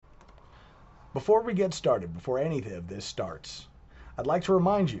Before we get started, before any of this starts, I'd like to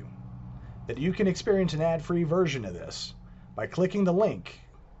remind you that you can experience an ad-free version of this by clicking the link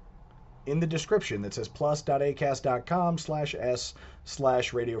in the description that says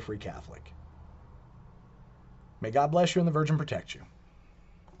plus.acast.com/s/Radio Free Catholic. May God bless you and the Virgin protect you.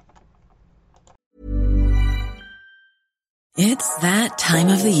 It's that time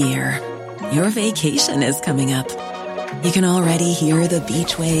of the year. Your vacation is coming up. You can already hear the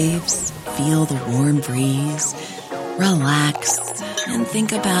beach waves, feel the warm breeze, relax, and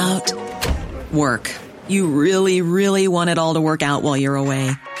think about work. You really, really want it all to work out while you're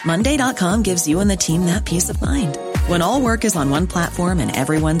away. Monday.com gives you and the team that peace of mind. When all work is on one platform and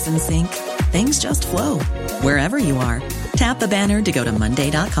everyone's in sync, things just flow. Wherever you are, tap the banner to go to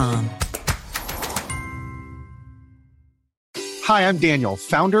Monday.com. Hi, I'm Daniel,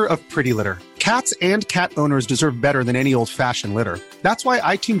 founder of Pretty Litter. Cats and cat owners deserve better than any old-fashioned litter. That's why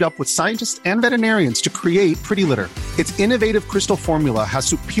I teamed up with scientists and veterinarians to create Pretty Litter. Its innovative crystal formula has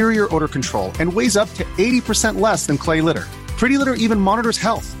superior odor control and weighs up to 80% less than clay litter. Pretty Litter even monitors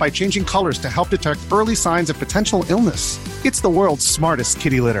health by changing colors to help detect early signs of potential illness. It's the world's smartest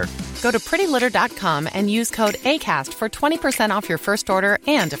kitty litter. Go to prettylitter.com and use code ACAST for 20% off your first order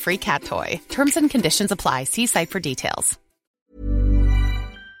and a free cat toy. Terms and conditions apply. See site for details.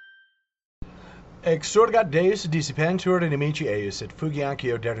 Exorgat Deus dissipentur inimici eius, et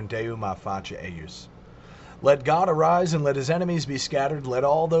fugiancio derum Deum a face eius. Let God arise and let his enemies be scattered. Let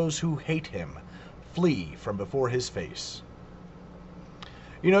all those who hate him flee from before his face.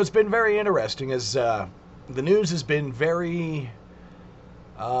 You know, it's been very interesting as the news has been very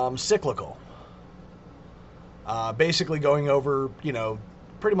cyclical. Basically going over,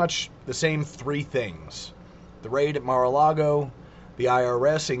 pretty much the same three things. The raid at Mar-a-Lago, the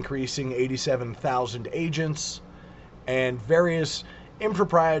IRS increasing 87,000 agents, and various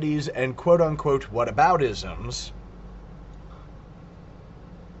improprieties and quote-unquote whataboutisms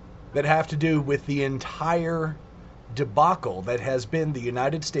that have to do with the entire debacle that has been the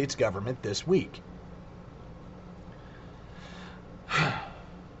United States government this week.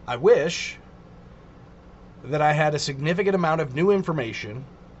 I wish that I had a significant amount of new information,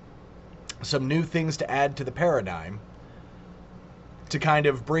 some new things to add to the paradigm, to kind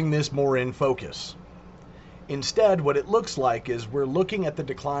of bring this more in focus. Instead, what it looks like is we're looking at the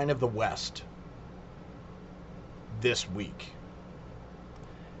decline of the West this week.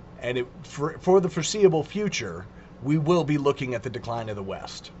 And for the foreseeable future, we will be looking at the decline of the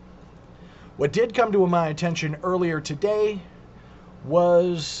West. What did come to my attention earlier today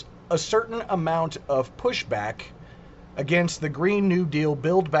was a certain amount of pushback against the Green New Deal,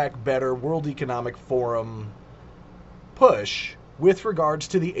 Build Back Better, World Economic Forum push with regards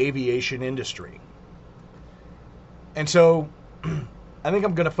to the aviation industry. And so I think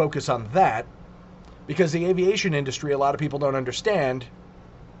I'm going to focus on that because the aviation industry, a lot of people don't understand,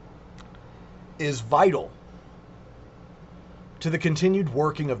 is vital to the continued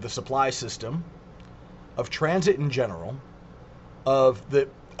working of the supply system, of transit in general, of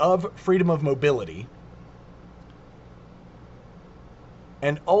freedom of mobility,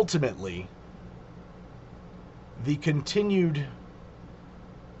 and ultimately the continued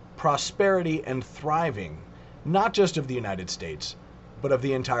prosperity and thriving, not just of the United States, but of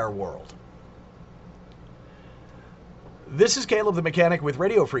the entire world. This is Caleb the Mechanic with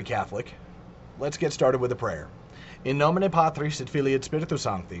Radio Free Catholic. Let's get started with a prayer. In nomine Patris et Filii et Spiritus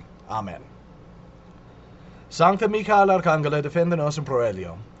Sancti. Amen. Sancta Michael Arcangela defende nos in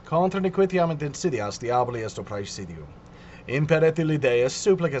proelio, contra nequitiam et insidias diaboli est praesidium. Imperet illi Deus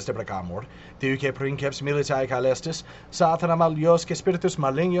supplicas te precamur, tuque princeps militae caelestis, Satana maliosque spiritus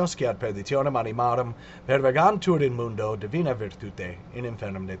malignos, que ad perditionem animarum, pervegantur in mundo divina virtute, in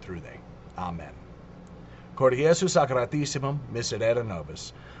infernum detrude. Amen. Cor Iesu sacratissimum, miserere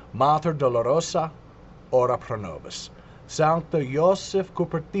nobis, Mater dolorosa, ora pro nobis. Sancta Joseph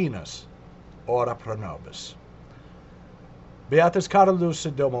Cupertinus, ora pro nobis. Beatus Carolus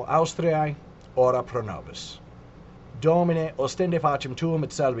Domo Austriae, ora pro nobis. Domine, ostende facem tuum et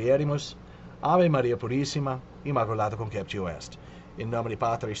salvierimus, Ave Maria Purissima, Immaculata Conceptio est. In nomine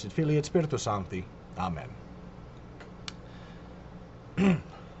Patris et Filii et Spiritus Sancti. Amen.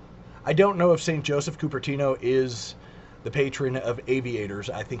 I don't know if St. Joseph Cupertino is the patron of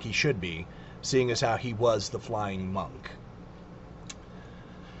aviators. I think he should be, seeing as how he was the flying monk.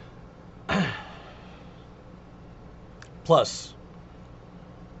 Plus,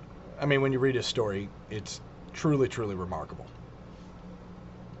 I mean, when you read his story, it's truly, truly remarkable.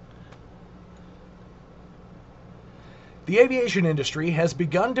 The aviation industry has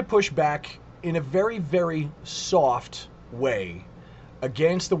begun to push back in a very, very soft way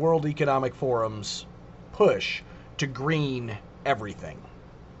against the World Economic Forum's push to green everything.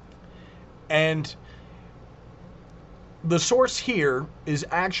 And the source here is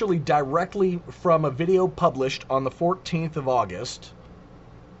actually directly from a video published on the 14th of August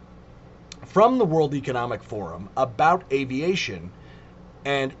from the World Economic Forum about aviation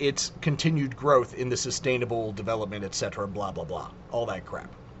and its continued growth in the sustainable development, etc., blah, blah, blah, all that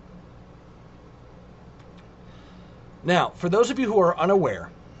crap. Now, for those of you who are unaware,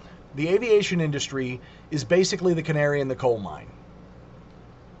 the aviation industry is basically the canary in the coal mine.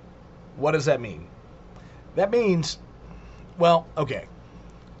 What does that mean? That means, well, okay.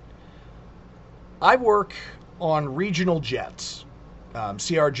 I work on regional jets,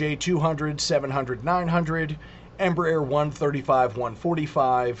 CRJ 200, 700, 900, Embraer 135,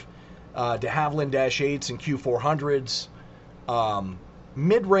 145, de Havilland Dash 8s and Q400s,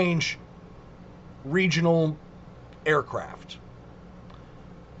 mid-range regional aircraft.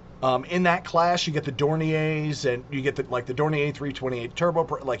 In that class, you get the Dorniers, and you get the Dornier 328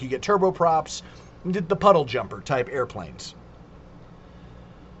 turbo, like you get turboprops, the puddle jumper type airplanes.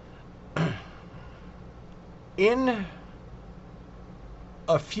 In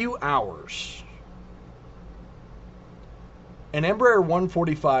a few hours, an Embraer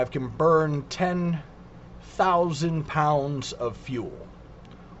 145 can burn 10,000 pounds of fuel,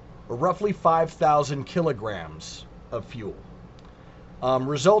 or roughly 5,000 kilograms of fuel,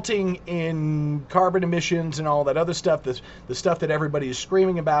 resulting in carbon emissions and all that other stuff, the stuff that everybody is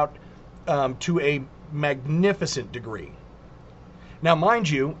screaming about, to a magnificent degree. Now, mind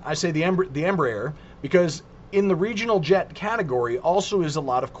you, I say the Embraer because in the regional jet category also is a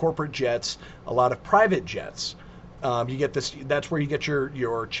lot of corporate jets, a lot of private jets. You get this. That's where you get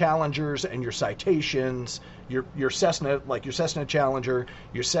your Challengers and your Citations, your Cessna, like your Cessna Challenger,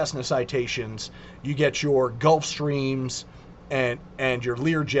 your Cessna Citations. You get your Gulfstreams and your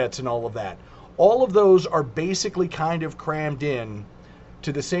Learjets and all of that. All of those are basically kind of crammed in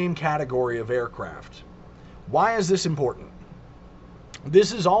to the same category of aircraft. Why is this important?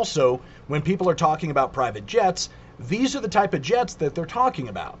 This is also, when people are talking about private jets, these are the type of jets that they're talking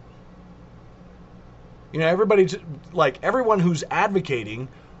about. You know, everyone who's advocating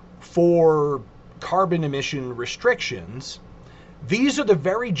for carbon emission restrictions, these are the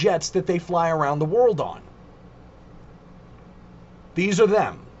very jets that they fly around the world on. These are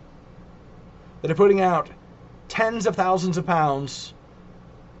them that are putting out tens of thousands of pounds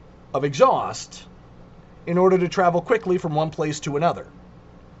of exhaust in order to travel quickly from one place to another.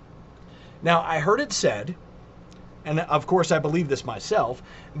 Now, I heard it said, and of course I believe this myself,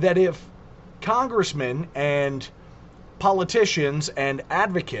 that if congressmen and politicians and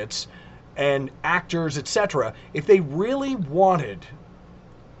advocates and actors, etc., if they really believed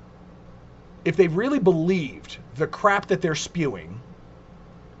the crap that they're spewing,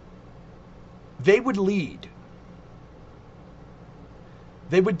 they would lead.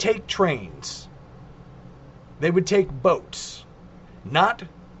 They would take trains. They would take boats. Not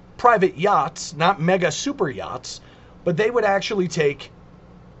private yachts, not mega super yachts, but they would actually take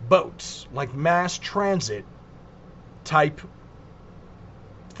boats, like mass transit type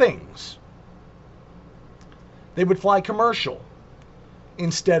things. They would fly commercial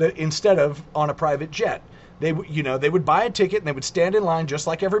instead of on a private jet. They would buy a ticket and they would stand in line just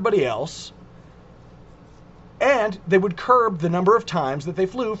like everybody else. And they would curb the number of times that they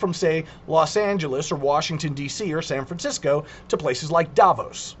flew from, say, Los Angeles or Washington, D.C. or San Francisco to places like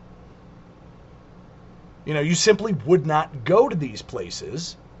Davos. You know, you simply would not go to these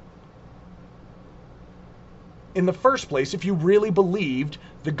places in the first place if you really believed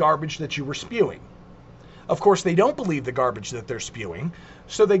the garbage that you were spewing. Of course, they don't believe the garbage that they're spewing,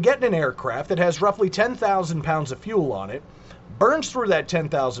 so they get in an aircraft that has roughly 10,000 pounds of fuel on it, burns through that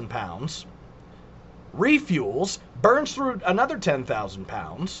 10,000 pounds, refuels, burns through another 10,000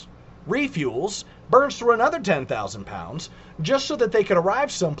 pounds, refuels, burns through another 10,000 pounds, just so that they could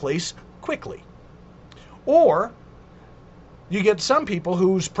arrive someplace quickly. Or you get some people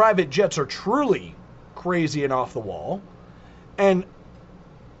whose private jets are truly crazy and off the wall, and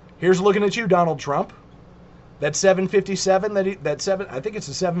here's looking at you, Donald Trump. That 757, I think it's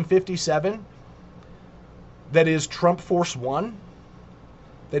a 757, that is Trump Force One,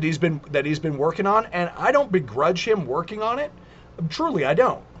 that he's been working on, and I don't begrudge him working on it. Truly, I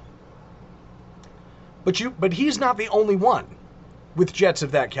don't. But he's not the only one with jets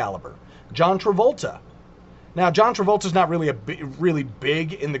of that caliber. John Travolta. Now, John Travolta's not really really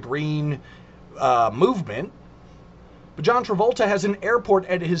big in the green movement, but John Travolta has an airport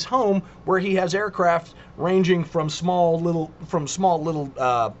at his home where he has aircraft ranging from small little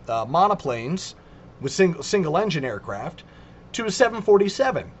monoplanes with single engine aircraft to a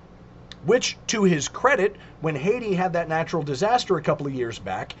 747, which, to his credit, when Haiti had that natural disaster a couple of years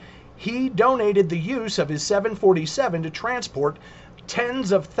back, he donated the use of his 747 to transport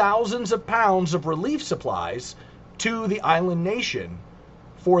tens of thousands of pounds of relief supplies to the island nation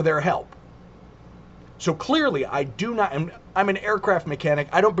for their help. So clearly, I'm an aircraft mechanic.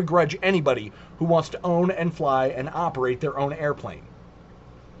 I don't begrudge anybody who wants to own and fly and operate their own airplane.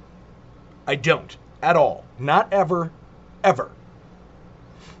 I don't, at all. Not ever, ever.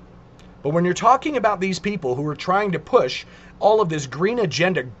 But when you're talking about these people who are trying to push all of this green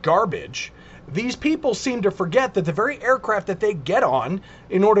agenda garbage, these people seem to forget that the very aircraft that they get on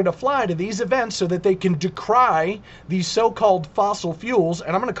in order to fly to these events so that they can decry these so-called fossil fuels,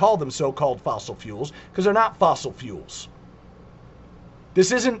 and I'm going to call them so-called fossil fuels because they're not fossil fuels.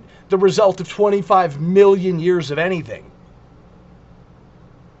 This isn't the result of 25 million years of anything.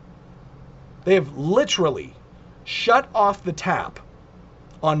 They have literally shut off the tap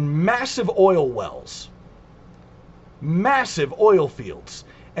on massive oil wells, massive oil fields.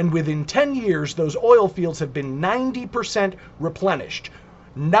 And within 10 years, those oil fields have been 90% replenished.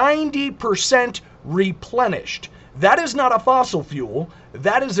 90% replenished. That is not a fossil fuel.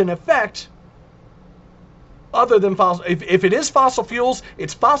 That is an effect other than fossil. If it is fossil fuels,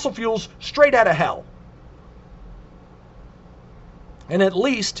 it's fossil fuels straight out of hell. And at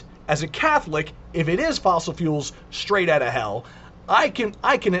least, as a Catholic, if it is fossil fuels straight out of hell, I can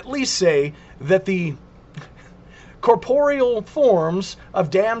at least say that the corporeal forms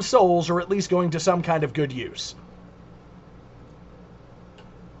of damned souls are at least going to some kind of good use.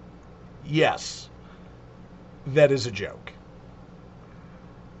 Yes, that is a joke.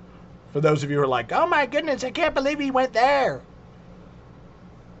 For those of you who are like, oh my goodness, I can't believe he went there.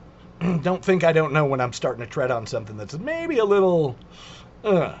 Don't think I don't know when I'm starting to tread on something that's maybe a little...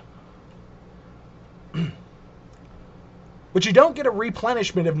 But you don't get a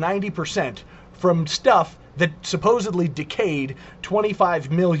replenishment of 90% from stuff that supposedly decayed 25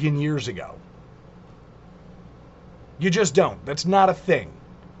 million years ago. You just don't. That's not a thing.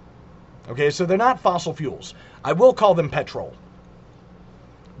 Okay, so they're not fossil fuels. I will call them petrol,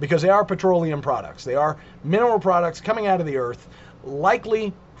 because they are petroleum products. They are mineral products coming out of the earth,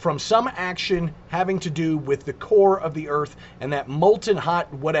 likely from some action having to do with the core of the earth and that molten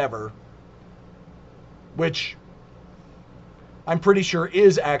hot whatever, which I'm pretty sure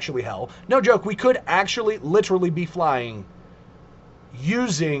is actually hell. No joke, we could actually literally be flying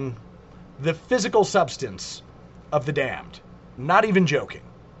using the physical substance of the damned. Not even joking.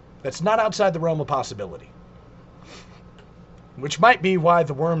 That's not outside the realm of possibility. Which might be why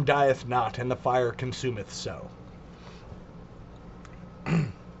the worm dieth not and the fire consumeth so.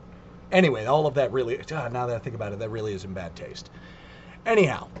 Anyway, all of that really, now that I think about it, that really is in bad taste.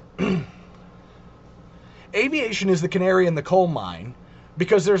 Anyhow, aviation is the canary in the coal mine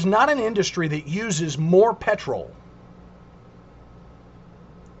because there's not an industry that uses more petrol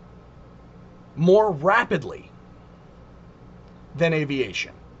more rapidly than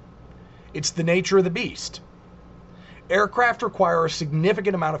aviation. It's the nature of the beast. Aircraft require a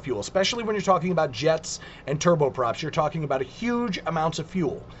significant amount of fuel, especially when you're talking about jets and turboprops. You're talking about huge amounts of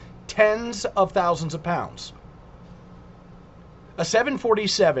fuel, tens of thousands of pounds. A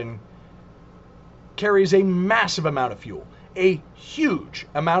 747 carries a massive amount of fuel, a huge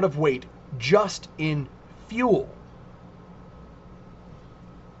amount of weight just in fuel.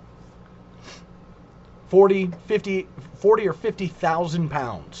 40 or 50,000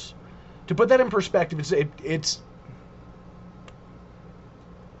 pounds. To put that in perspective, it's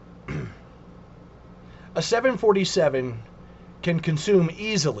a 747 can consume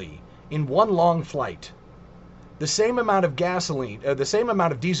easily in one long flight the same amount of gasoline, the same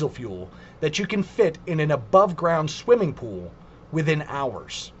amount of diesel fuel that you can fit in an above-ground swimming pool within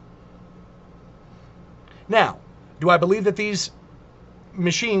hours. Now, do I believe that these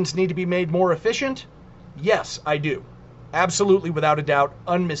machines need to be made more efficient? Yes, I do. Absolutely, without a doubt,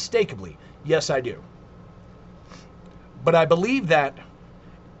 unmistakably, yes, I do. But I believe that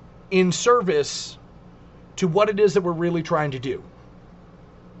in service to what it is that we're really trying to do.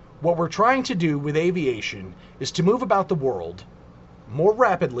 What we're trying to do with aviation is to move about the world more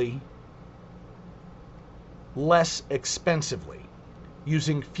rapidly, less expensively,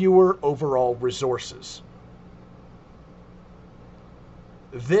 using fewer overall resources.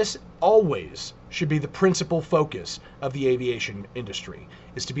 This always should be the principal focus of the aviation industry,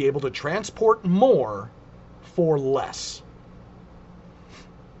 is to be able to transport more for less.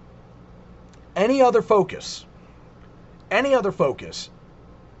 Any other focus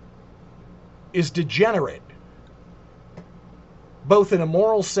is degenerate, both in a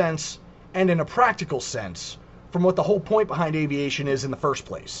moral sense and in a practical sense, from what the whole point behind aviation is in the first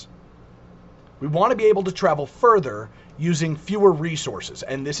place. We want to be able to travel further using fewer resources,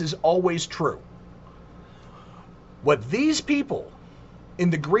 and this is always true. What these people in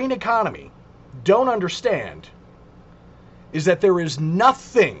the green economy don't understand is that there is no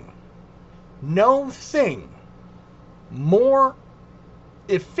thing more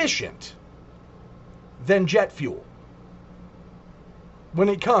efficient than jet fuel when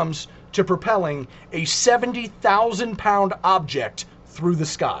it comes to propelling a 70,000-pound object through the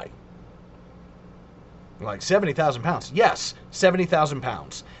sky. Like 70,000 pounds. Yes, 70,000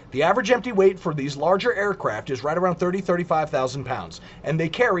 pounds. The average empty weight for these larger aircraft is right around 35,000 pounds, and they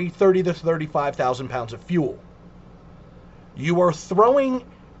carry 30 to 35,000 pounds of fuel. You are throwing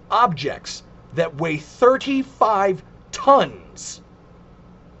objects that weigh 35 tons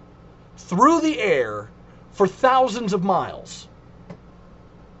through the air for thousands of miles.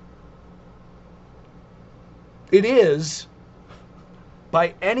 It is,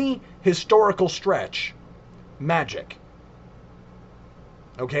 by any historical stretch, magic.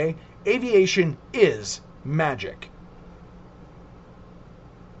 Okay? Aviation is magic.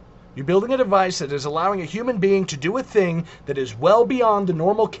 You're building a device that is allowing a human being to do a thing that is well beyond the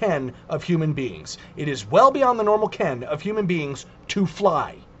normal ken of human beings. It is well beyond the normal ken of human beings to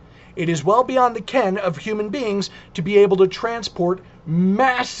fly. It is well beyond the ken of human beings to be able to transport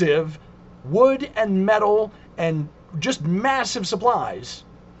massive wood and metal and just massive supplies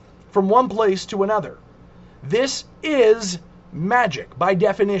from one place to another. This is magic by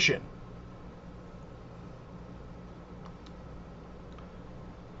definition.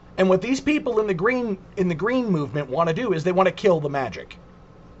 And what these people in the green movement want to do is they want to kill the magic.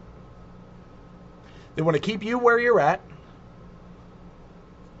 They want to keep you where you're at.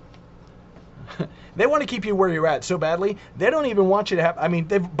 They want to keep you where you're at so badly, they don't even want you to have, I mean,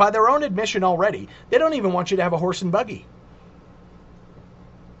 by their own admission already, they don't even want you to have a horse and buggy.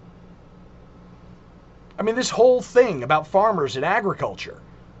 I mean, this whole thing about farmers and agriculture,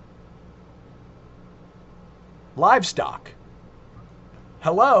 livestock.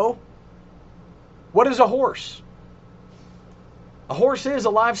 Hello? What is a horse? A horse is a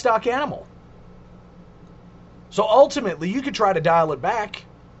livestock animal. So ultimately, you could try to dial it back.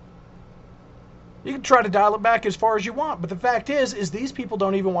 You can try to dial it back as far as you want, but the fact is these people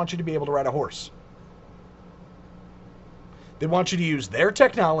don't even want you to be able to ride a horse. They want you to use their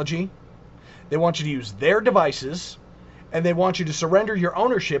technology, they want you to use their devices, and they want you to surrender your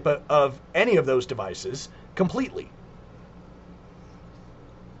ownership of any of those devices completely.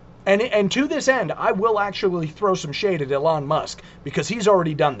 And to this end, I will actually throw some shade at Elon Musk, because he's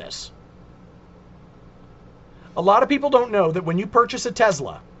already done this. A lot of people don't know that when you purchase a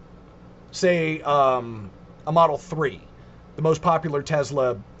Tesla, say a Model 3, the most popular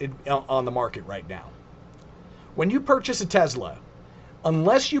Tesla on the market right now. When you purchase a Tesla,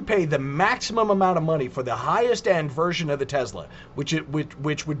 unless you pay the maximum amount of money for the highest end version of the Tesla, which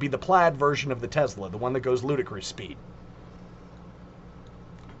would be the plaid version of the Tesla, the one that goes ludicrous speed,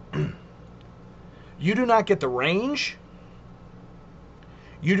 you do not get the range,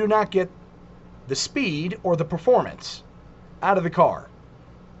 you do not get the speed or the performance out of the car.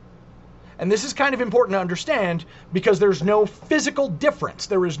 And this is kind of important to understand because there's no physical difference.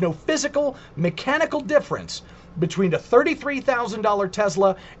 There is no physical, mechanical difference between a $33,000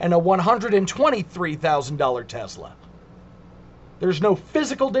 Tesla and a $123,000 Tesla. There's no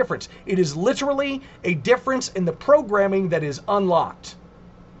physical difference. It is literally a difference in the programming that is unlocked.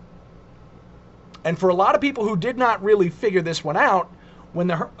 And for a lot of people who did not really figure this one out, when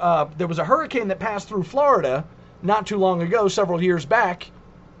there was a hurricane that passed through Florida not too long ago, several years back,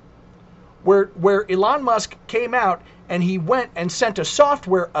 where Elon Musk came out and he went and sent a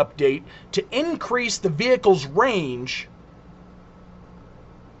software update to increase the vehicle's range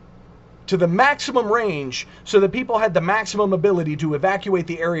to the maximum range so that people had the maximum ability to evacuate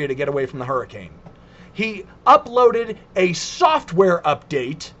the area to get away from the hurricane. He uploaded a software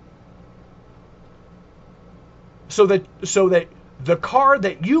update so that the car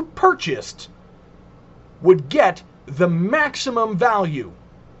that you purchased would get the maximum value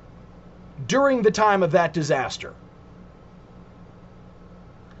during the time of that disaster.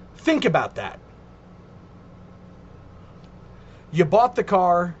 Think about that. You bought the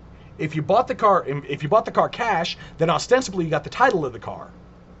car. If you bought the car cash, then ostensibly you got the title of the car.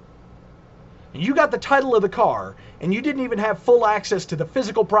 You got the title of the car, and you didn't even have full access to the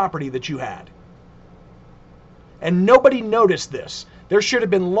physical property that you had. And nobody noticed this. There should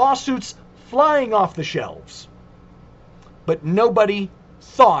have been lawsuits flying off the shelves. But nobody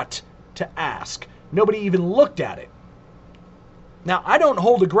thought to ask. Nobody even looked at it. Now, I don't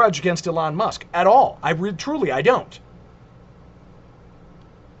hold a grudge against Elon Musk at all. Truly, I don't.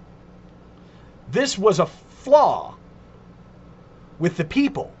 This was a flaw with the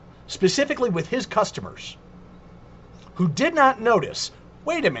people, specifically with his customers, who did not notice,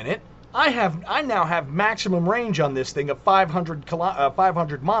 wait a minute, I now have maximum range on this thing of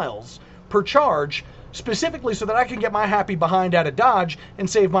 500 miles per charge, specifically so that I can get my happy behind out of Dodge and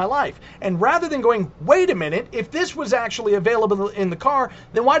save my life. And rather than going, wait a minute, if this was actually available in the car,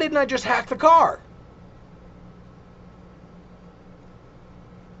 then why didn't I just hack the car?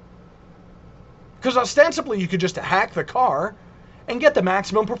 Because ostensibly you could just hack the car and get the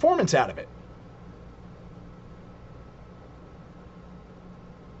maximum performance out of it.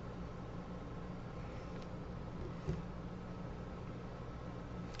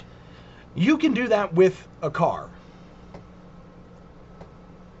 You can do that with a car.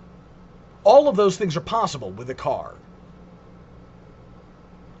 All of those things are possible with a car.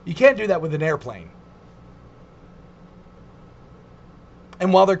 You can't do that with an airplane.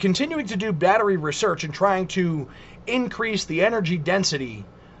 And while they're continuing to do battery research and trying to increase the energy density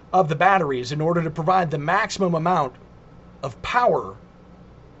of the batteries in order to provide the maximum amount of power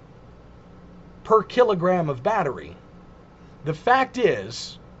per kilogram of battery, the fact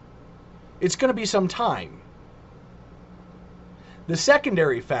is, it's going to be some time. The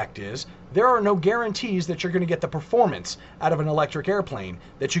secondary fact is, there are no guarantees that you're going to get the performance out of an electric airplane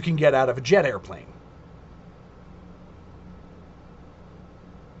that you can get out of a jet airplane.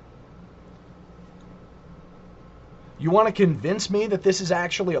 You want to convince me that this is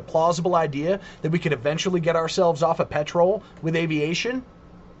actually a plausible idea, that we could eventually get ourselves off of petrol with aviation?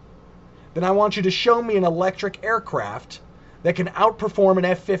 Then I want you to show me an electric aircraft that can outperform an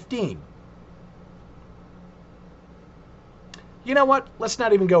F-15. You know what? Let's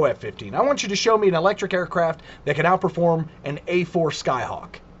not even go F-15. I want you to show me an electric aircraft that can outperform an A-4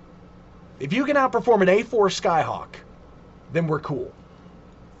 Skyhawk. If you can outperform an A-4 Skyhawk, then we're cool.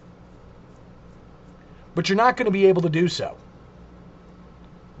 But you're not going to be able to do so.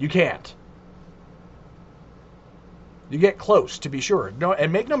 You can't. You get close, to be sure. No,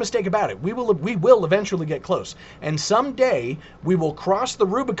 and make no mistake about it, we will eventually get close. And someday we will cross the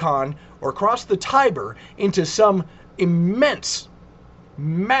Rubicon or cross the Tiber into some immense,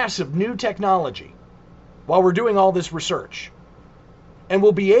 massive new technology while we're doing all this research. And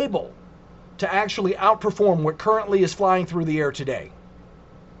we'll be able to actually outperform what currently is flying through the air today.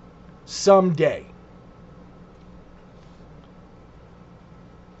 Someday.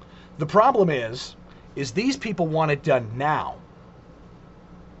 The problem is these people want it done now.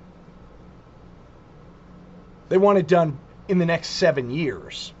 They want it done in the next 7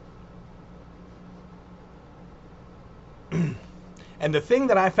 years. And the thing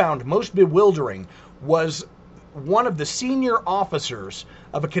that I found most bewildering was one of the senior officers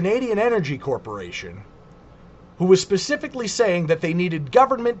of a Canadian energy corporation who was specifically saying that they needed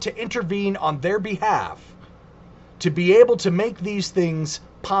government to intervene on their behalf to be able to make these things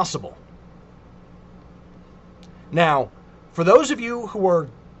possible. Now, for those of you who are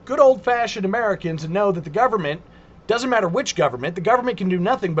good old-fashioned Americans and know that the government, doesn't matter which government, the government can do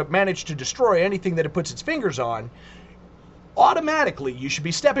nothing but manage to destroy anything that it puts its fingers on, automatically you should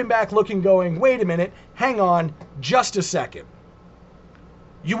be stepping back looking, going, wait a minute, hang on just a second.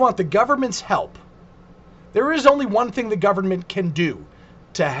 You want the government's help. There is only one thing the government can do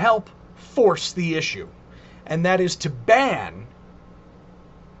to help force the issue, and that is to ban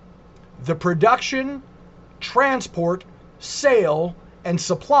the production, transport, sale, and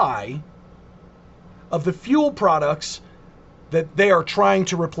supply of the fuel products that they are trying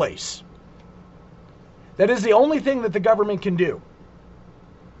to replace. That is the only thing that the government can do.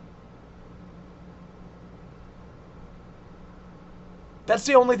 That's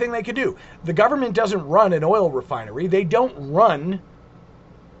the only thing they can do. The government doesn't run an oil refinery. They don't run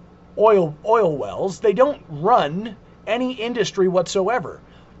oil wells. They don't run any industry whatsoever.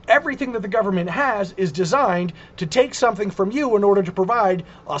 Everything that the government has is designed to take something from you in order to provide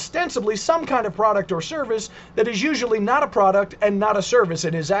ostensibly some kind of product or service that is usually not a product and not a service,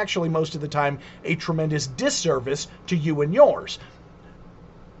 and is actually most of the time a tremendous disservice to you and yours.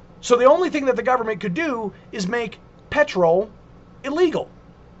 So the only thing that the government could do is make petrol illegal.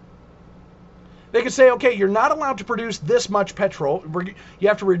 They could say, okay, you're not allowed to produce this much petrol. You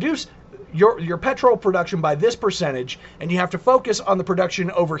have to reduce your petrol production by this percentage, and you have to focus on the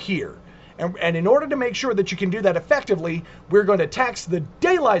production over here. And in order to make sure that you can do that effectively, we're going to tax the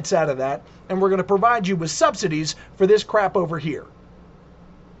daylights out of that, and we're going to provide you with subsidies for this crap over here.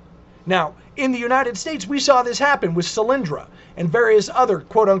 Now, in the United States, we saw this happen with Solyndra and various other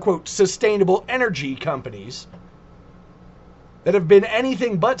quote-unquote sustainable energy companies that have been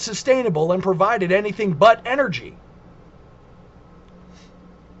anything but sustainable and provided anything but energy.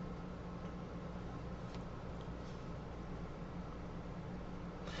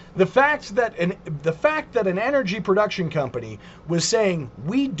 The fact that an energy production company was saying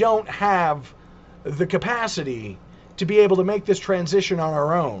we don't have the capacity to be able to make this transition on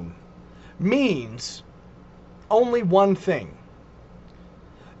our own means only one thing.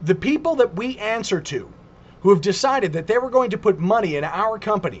 The people that we answer to, who have decided that they were going to put money in our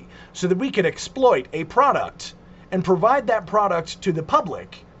company so that we could exploit a product and provide that product to the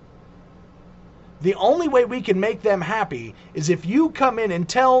public, the only way we can make them happy is if you come in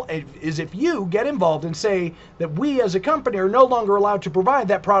and if you get involved and say that we as a company are no longer allowed to provide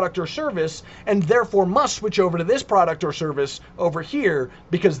that product or service and therefore must switch over to this product or service over here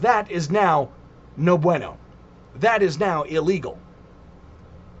because that is now no bueno. That is now illegal.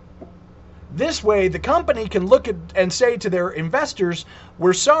 This way, the company can look at and say to their investors,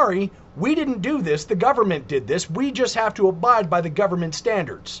 we're sorry, we didn't do this, the government did this, we just have to abide by the government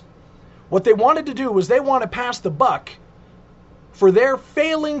standards. What they wanted to do was they want to pass the buck for their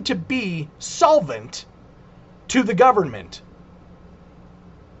failing to be solvent to the government.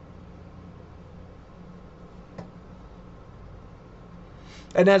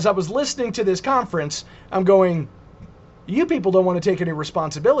 And as I was listening to this conference, I'm going, you people don't want to take any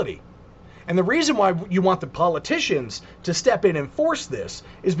responsibility. And the reason why you want the politicians to step in and force this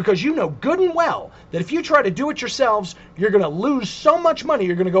is because you know good and well that if you try to do it yourselves, you're going to lose so much money,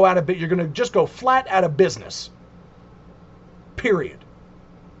 you're going to just go flat out of business. Period.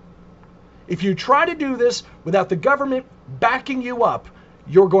 If you try to do this without the government backing you up,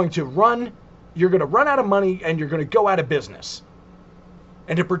 you're going to run out of money and you're going to go out of business.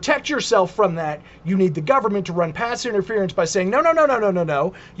 And to protect yourself from that, you need the government to run passive interference by saying,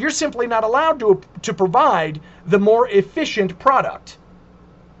 no. You're simply not allowed to provide the more efficient product.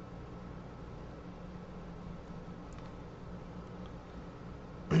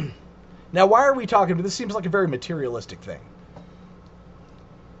 Now, why are we talking about this? Seems like a very materialistic thing.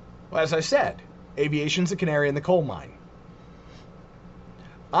 Well, as I said, aviation's the canary in the coal mine.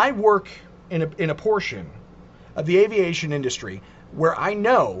 I work in a portion of the aviation industry where I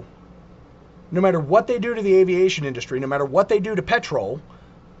know no matter what they do to the aviation industry, no matter what they do to petrol,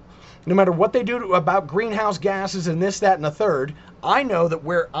 no matter what they do about greenhouse gases and this, that, and the third, I know that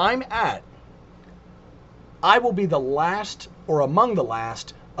where I'm at, I will be the last or among the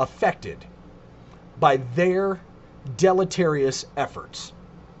last affected by their deleterious efforts.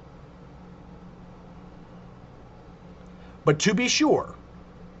 But to be sure,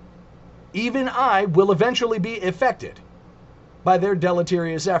 even I will eventually be affected by their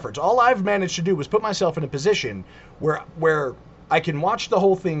deleterious efforts. All I've managed to do was put myself in a position where I can watch the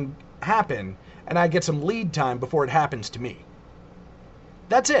whole thing happen and I get some lead time before it happens to me.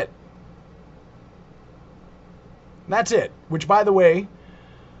 That's it. That's it. Which, by the way,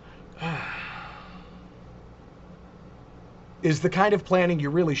 is the kind of planning you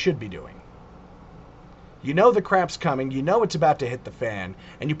really should be doing. You know the crap's coming, you know it's about to hit the fan,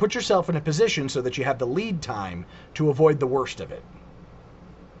 and you put yourself in a position so that you have the lead time to avoid the worst of it.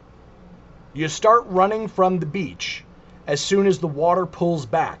 You start running from the beach as soon as the water pulls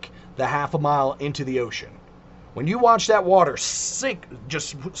back the half a mile into the ocean. When you watch that water sink,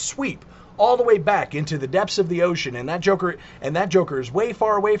 just sweep all the way back into the depths of the ocean, and that joker is way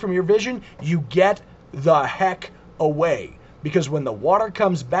far away from your vision, you get the heck away. Because when the water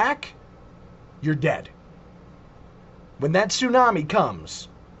comes back, you're dead. When that tsunami comes,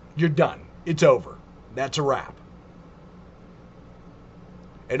 you're done. It's over. That's a wrap.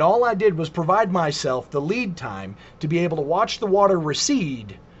 And all I did was provide myself the lead time to be able to watch the water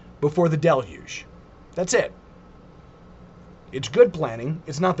recede before the deluge. That's it. It's good planning.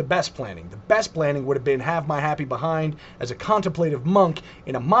 It's not the best planning. The best planning would have been have my happy behind as a contemplative monk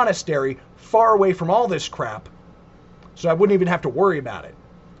in a monastery far away from all this crap, so I wouldn't even have to worry about it.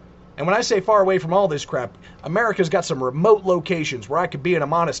 And when I say far away from all this crap, America's got some remote locations where I could be in a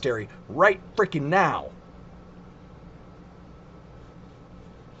monastery right freaking now.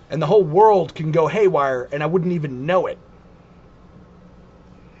 And the whole world can go haywire and I wouldn't even know it.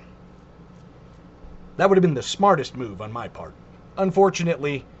 That would have been the smartest move on my part.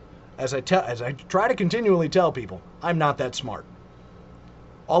 Unfortunately, as I try to continually tell people, I'm not that smart.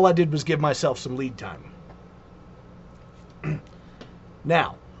 All I did was give myself some lead time.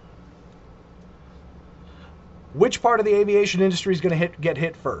 Now, which part of the aviation industry is going to get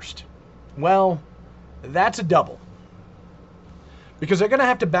hit first? Well, that's a double. Because they're going to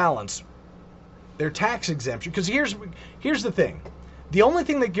have to balance their tax exemption. Because here's the thing. The only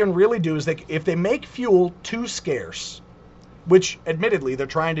thing they can really do is if they make fuel too scarce, which admittedly they're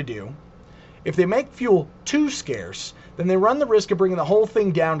trying to do, if they make fuel too scarce, then they run the risk of bringing the whole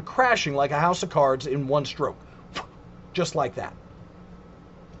thing down, crashing like a house of cards in one stroke. Just like that.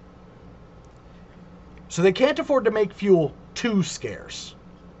 So they can't afford to make fuel too scarce.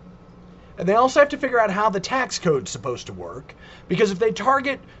 And they also have to figure out how the tax code's supposed to work, because if they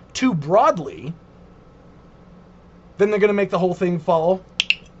target too broadly, then they're going to make the whole thing fall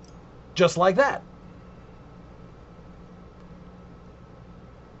just like that.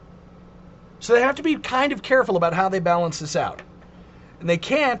 So they have to be kind of careful about how they balance this out. And they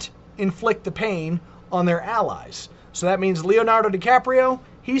can't inflict the pain on their allies. So that means Leonardo DiCaprio,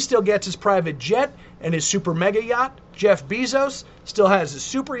 he still gets his private jet and his super mega yacht. Jeff Bezos still has his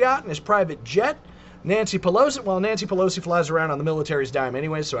super yacht and his private jet. Nancy Pelosi flies around on the military's dime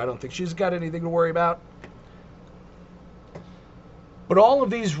anyway, so I don't think she's got anything to worry about. But all of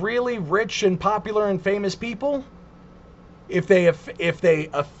these really rich and popular and famous people, if they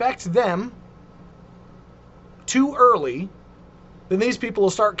affect them too early, then these people will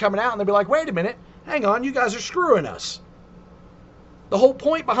start coming out and they'll be like, wait a minute, hang on, you guys are screwing us. The whole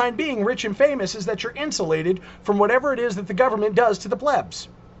point behind being rich and famous is that you're insulated from whatever it is that the government does to the plebs.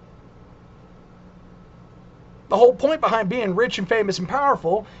 The whole point behind being rich and famous and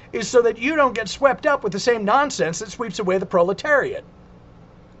powerful is so that you don't get swept up with the same nonsense that sweeps away the proletariat.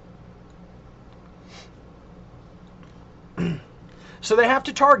 So they have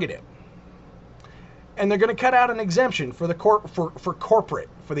to target it. And they're going to cut out an exemption for the corporate,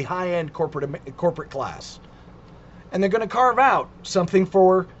 for the high-end corporate class. And they're going to carve out something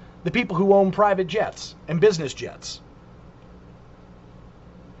for the people who own private jets and business jets.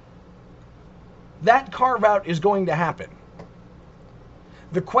 That carve-out is going to happen.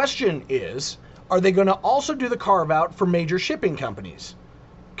 The question is, are they going to also do the carve-out for major shipping companies?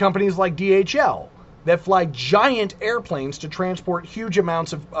 Companies like DHL that fly giant airplanes to transport huge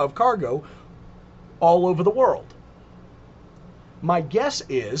amounts of cargo all over the world. My guess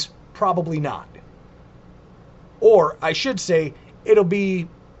is probably not. Or I should say, it'll be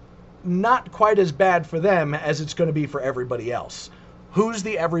not quite as bad for them as it's going to be for everybody else. Who's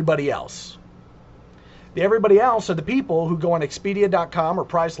the everybody else? The everybody else are the people who go on Expedia.com or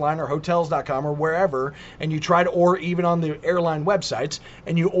Priceline or Hotels.com or wherever, and you try to, or even on the airline websites,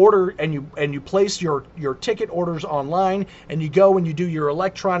 and you order and you place your ticket orders online, and you go and you do your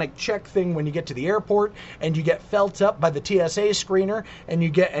electronic check thing when you get to the airport, and you get felt up by the TSA screener, and you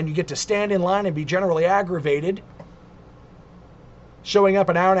get to stand in line and be generally aggravated, showing up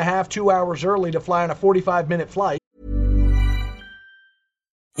an hour and a half, 2 hours early to fly on a 45-minute flight.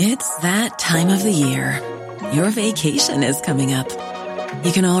 It's that time of the year. Your vacation is coming up.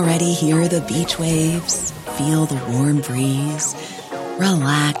 You can already hear the beach waves, feel the warm breeze,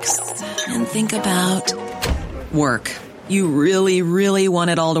 relax, and think about work. You really, really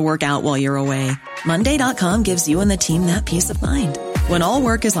want it all to work out while you're away. Monday.com gives you and the team that peace of mind. When all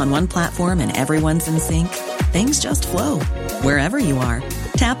work is on one platform and everyone's in sync, things just flow. Wherever you are,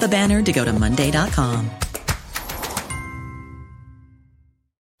 tap the banner to go to Monday.com.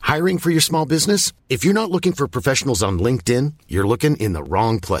 Hiring for your small business? If you're not looking for professionals on LinkedIn, you're looking in the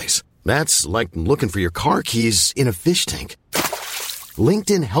wrong place. That's like looking for your car keys in a fish tank.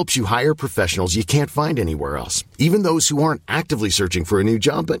 LinkedIn helps you hire professionals you can't find anywhere else, even those who aren't actively searching for a new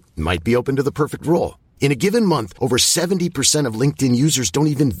job but might be open to the perfect role. In a given month, over 70% of LinkedIn users don't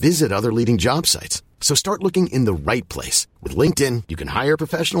even visit other leading job sites. So start looking in the right place. With LinkedIn, you can hire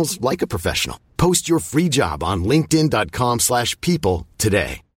professionals like a professional. Post your free job on linkedin.com/people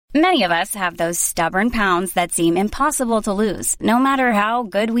today. Many of us have those stubborn pounds that seem impossible to lose, no matter how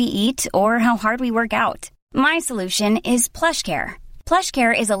good we eat or how hard we work out. My solution is PlushCare.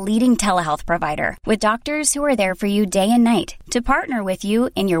 PlushCare is a leading telehealth provider with doctors who are there for you day and night to partner with you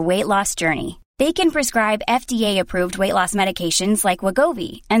in your weight loss journey. They can prescribe FDA-approved weight loss medications like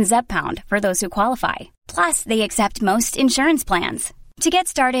Wegovy and Zepbound for those who qualify. Plus, they accept most insurance plans. To get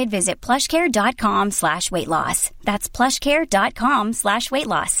started, visit plushcare.com/weight loss. That's plushcare.com/weight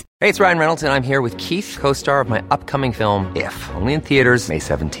loss. Hey, it's Ryan Reynolds, and I'm here with Keith, co-star of my upcoming film, If, only in theaters May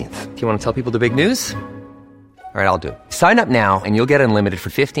 17th. Do you want to tell people the big news? All right, I'll do it. Sign up now and you'll get unlimited for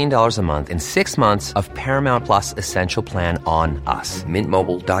 $15 a month and 6 months of Paramount Plus Essential Plan on us.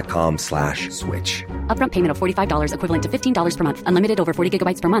 MintMobile.com/switch. Upfront payment of $45 equivalent to $15 per month. Unlimited over 40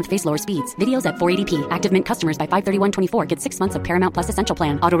 gigabytes per month. Face lower speeds. Videos at 480p. Active Mint customers by 531.24 get 6 months of Paramount Plus Essential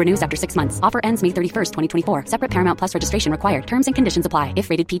Plan. Auto renews after 6 months. Offer ends May 31st, 2024. Separate Paramount Plus registration required. Terms and conditions apply if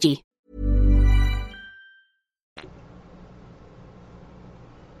rated PG.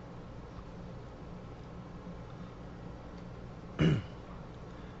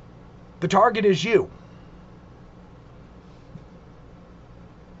 The target is you.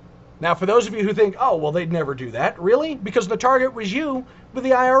 Now, for those of you who think, oh, well, they'd never do that. Really? Because the target was you with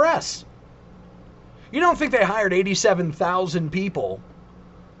the IRS. You don't think they hired 87,000 people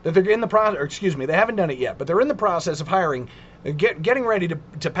that they're in the process, or excuse me, they haven't done it yet, but they're in the process of hiring, getting ready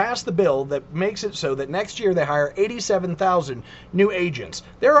to pass the bill that makes it so that next year they hire 87,000 new agents.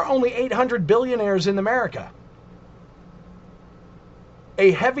 There are only 800 billionaires in America.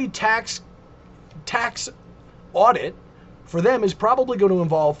 A heavy tax audit for them is probably going to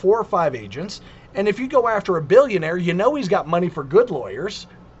involve 4 or 5 agents. And if you go after a billionaire, you know he's got money for good lawyers.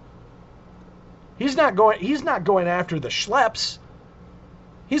 He's not going after the schleps.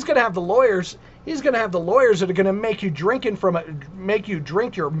 He's going to have the lawyers. He's going to have the lawyers that are going to make you drink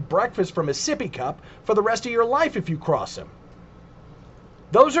your breakfast from a sippy cup for the rest of your life if you cross him.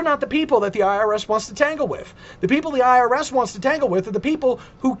 Those are not the people that the IRS wants to tangle with. The people the IRS wants to tangle with are the people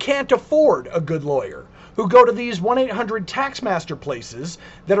who can't afford a good lawyer, who go to these 1-800 Taxmaster places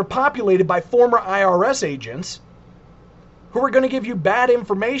that are populated by former IRS agents who are going to give you bad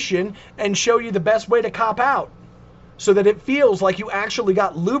information and show you the best way to cop out so that it feels like you actually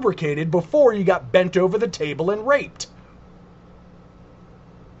got lubricated before you got bent over the table and raped.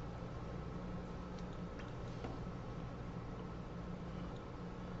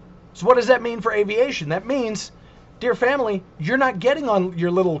 So what does that mean for aviation? That means, dear family, you're not getting on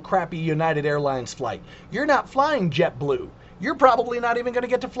your little crappy United Airlines flight. You're not flying JetBlue. You're probably not even going to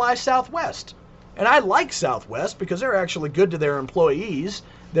get to fly Southwest. And I like Southwest because they're actually good to their employees,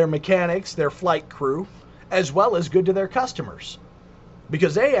 their mechanics, their flight crew, as well as good to their customers.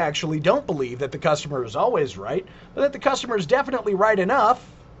 Because they actually don't believe that the customer is always right, but that the customer is definitely right enough.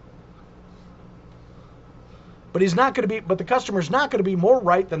 But the customer's not going to be more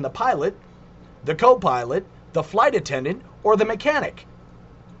right than the pilot, the co-pilot, the flight attendant, or the mechanic.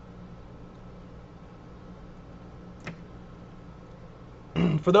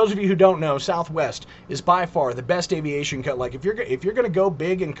 For those of you who don't know, Southwest is by far the best aviation like if you're going to go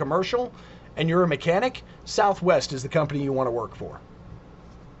big and commercial and you're a mechanic, Southwest is the company you want to work for.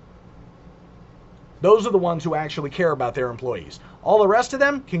 Those are the ones who actually care about their employees. All the rest of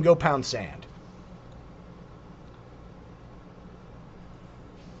them can go pound sand.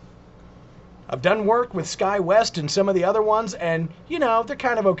 I've done work with SkyWest and some of the other ones, and, you know, they're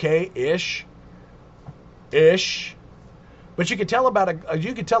kind of okay-ish. But you could tell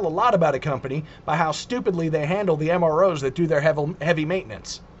a lot about a company by how stupidly they handle the MROs that do their heavy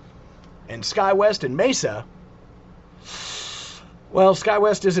maintenance. And SkyWest and Mesa, well,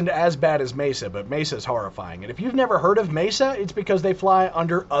 SkyWest isn't as bad as Mesa, but Mesa's horrifying. And if you've never heard of Mesa, it's because they fly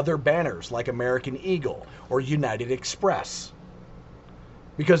under other banners like American Eagle or United Express.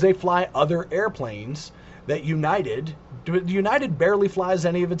 Because they fly other airplanes that United barely flies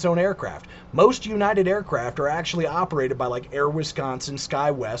any of its own aircraft. Most United aircraft are actually operated by like Air Wisconsin,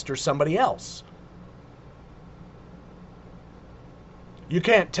 SkyWest, or somebody else. You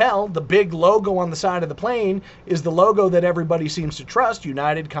can't tell. The big logo on the side of the plane is the logo that everybody seems to trust.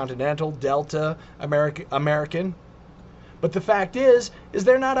 United, Continental, Delta, American. But the fact is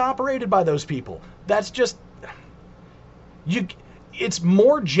they're not operated by those people. That's just... It's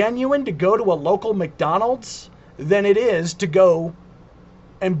more genuine to go to a local McDonald's than it is to go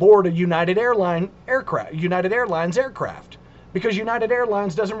and board a United Airlines aircraft. Because United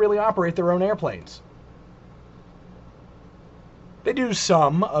Airlines doesn't really operate their own airplanes. They do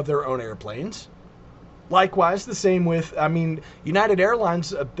some of their own airplanes. Likewise, the same with, United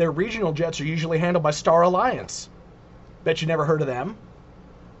Airlines, their regional jets are usually handled by Star Alliance. Bet you never heard of them.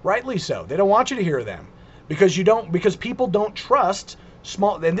 Rightly so. They don't want you to hear of them. Because people don't trust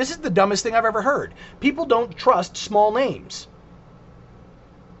small, and this is the dumbest thing I've ever heard. People don't trust small names.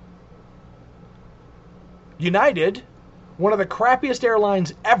 United, one of the crappiest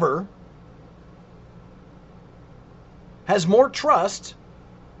airlines ever, has more trust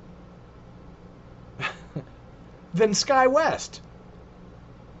than SkyWest.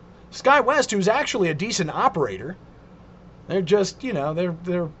 SkyWest, who's actually a decent operator, they're just,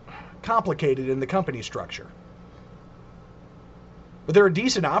 they're complicated in the company structure. But they're a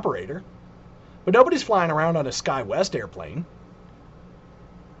decent operator. But nobody's flying around on a SkyWest airplane.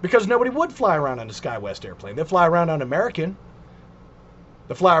 Because nobody would fly around on a SkyWest airplane. They fly around on American.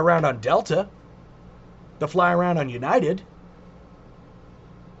 They fly around on Delta. They fly around on United.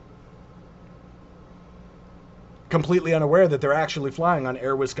 Completely unaware that they're actually flying on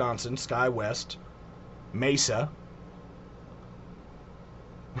Air Wisconsin, SkyWest, Mesa.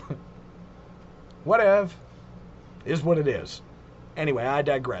 Whatever. Is what it is. Anyway, I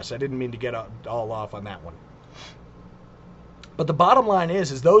digress. I didn't mean to get all off on that one. But the bottom line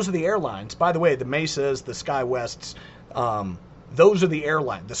is those are the airlines. By the way, the Mesas, the SkyWests, Those are the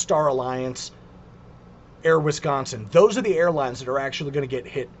airlines, the Star Alliance, Air Wisconsin. Those are the airlines that are actually going to get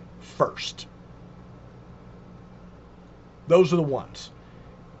hit first. Those are the ones.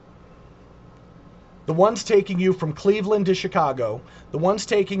 The ones taking you from Cleveland to Chicago, the ones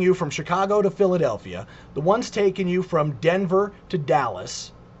taking you from Chicago to Philadelphia, the ones taking you from Denver to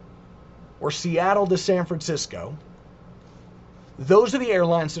Dallas, or Seattle to San Francisco, those are the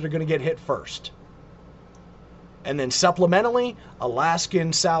airlines that are going to get hit first. And then supplementally,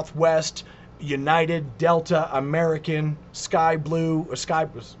 Alaskan, Southwest, United, Delta, American, JetBlue,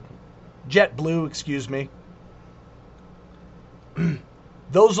 excuse me.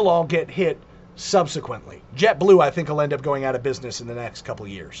 Those will all get hit subsequently. JetBlue, I think, will end up going out of business in the next couple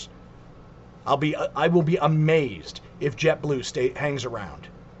of years. I will be amazed if JetBlue hangs around.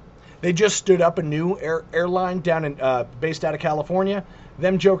 They just stood up a new airline down in based out of California.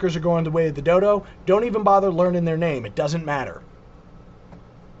 Them jokers are going the way of the dodo. Don't even bother learning their name. It doesn't matter.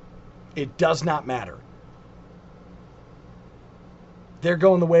 It does not matter. They're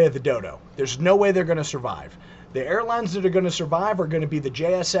going the way of the dodo. There's no way they're going to survive. The airlines that are going to survive are going to be the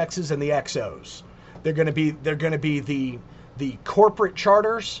JSXs and the XOs. They're going to be the corporate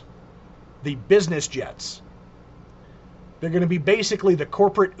charters, the business jets. They're going to be basically the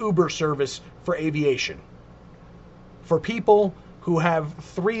corporate Uber service for aviation. For people who have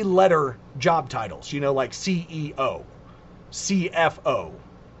 3-letter job titles, like CEO, CFO,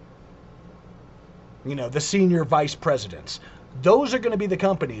 the senior vice presidents. Those are going to be the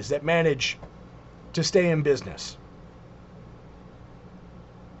companies that manage to stay in business.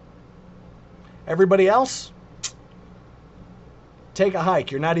 Everybody else, take a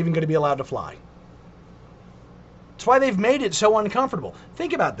hike. You're not even going to be allowed to fly. That's why they've made it so uncomfortable.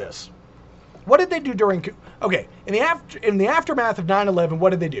 Think about this. What did they do during... Okay, in the aftermath of 9/11, what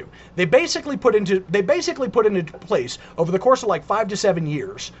did they do? They basically put into place, over the course of like 5 to 7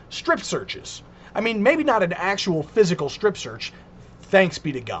 years, strip searches. I mean, maybe not an actual physical strip search, thanks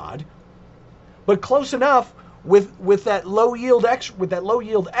be to God, but close enough with that low yield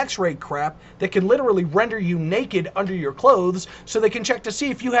X-ray crap that can literally render you naked under your clothes, so they can check to see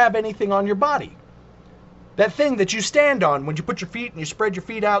if you have anything on your body. That thing that you stand on when you put your feet and you spread your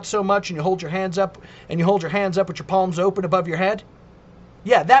feet out so much and you hold your hands up with your palms open above your head.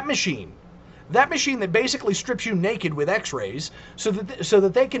 Yeah, that machine. That machine that basically strips you naked with X-rays so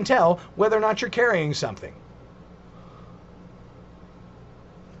that they can tell whether or not you're carrying something.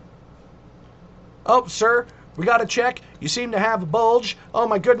 Oh, sir, we got to check. You seem to have a bulge. Oh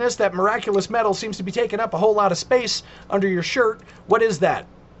my goodness, that miraculous metal seems to be taking up a whole lot of space under your shirt. What is that?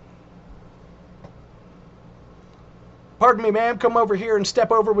 Pardon me, ma'am, come over here and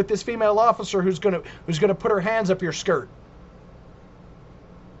step over with this female officer who's gonna put her hands up your skirt.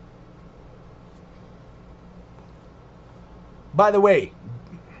 By the way,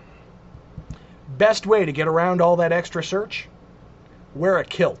 best way to get around all that extra search, wear a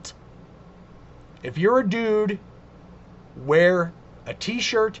kilt. If you're a dude, wear a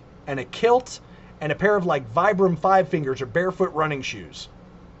t-shirt and a kilt and a pair of like Vibram 5 fingers or barefoot running shoes.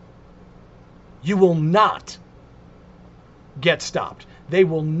 You will not get stopped. They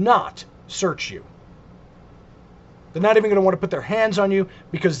will not search you. They're not even going to want to put their hands on you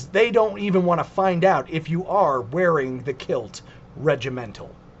because they don't even want to find out if you are wearing the kilt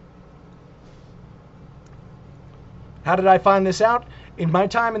regimental. How did I find this out? In my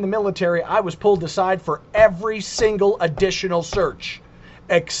time in the military, I was pulled aside for every single additional search,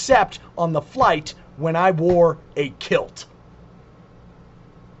 except on the flight when I wore a kilt.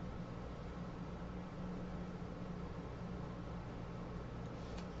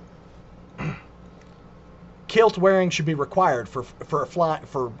 Kilt wearing should be required for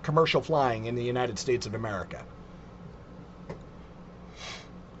commercial flying in the United States of America.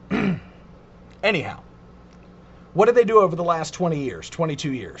 Anyhow, what did they do over the last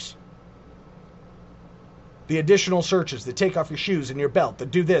 22 years? The additional searches that take off your shoes and your belt, that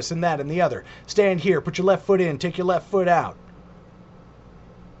do this and that and the other. Stand here, put your left foot in, take your left foot out.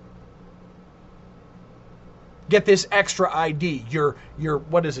 Get this extra ID, your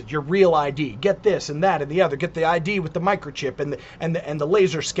real ID. Get this and that and the other. Get the ID with the microchip and the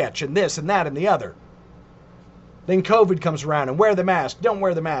laser sketch and this and that and the other. Then COVID comes around and wear the mask. Don't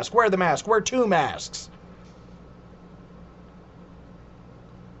wear the mask. Wear the mask. Wear 2 masks.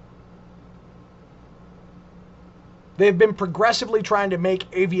 They've been progressively trying to make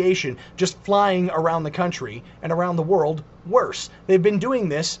aviation, just flying around the country and around the world, worse. They've been doing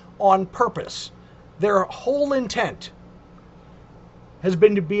this on purpose. Their whole intent has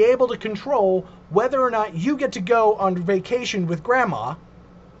been to be able to control whether or not you get to go on vacation with grandma,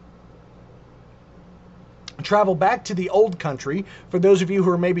 travel back to the old country, for those of you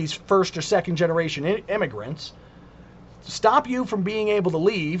who are maybe first or second generation immigrants, stop you from being able to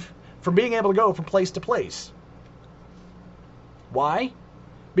leave, from being able to go from place to place. Why?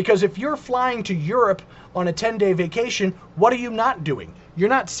 Because if you're flying to Europe on a 10-day vacation, what are you not doing? You're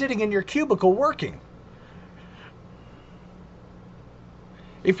not sitting in your cubicle working.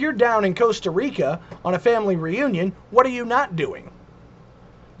 If you're down in Costa Rica on a family reunion, what are you not doing?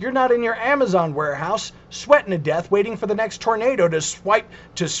 You're not in your Amazon warehouse sweating to death waiting for the next tornado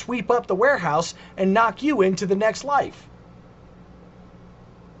to sweep up the warehouse and knock you into the next life.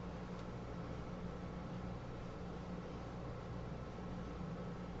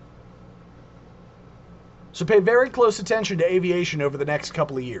 So pay very close attention to aviation over the next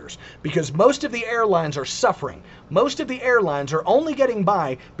couple of years, because most of the airlines are suffering. Most of the airlines are only getting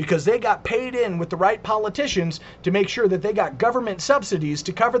by because they got paid in with the right politicians to make sure that they got government subsidies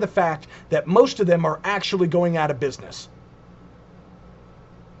to cover the fact that most of them are actually going out of business.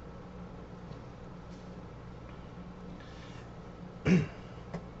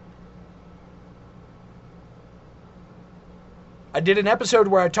 I did an episode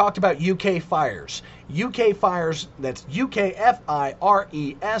where I talked about UK Fires. UK Fires, that's UKFIRES.org.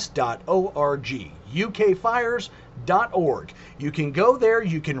 UKFires.org. You can go there,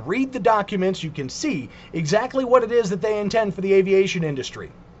 you can read the documents, you can see exactly what it is that they intend for the aviation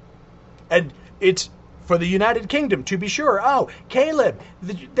industry. And it's for the United Kingdom, to be sure. Oh, Caleb,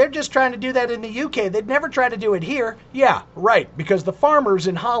 they're just trying to do that in the UK. They'd never try to do it here. Yeah, right, because the farmers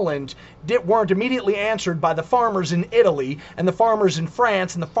in Holland weren't immediately answered by the farmers in Italy, and the farmers in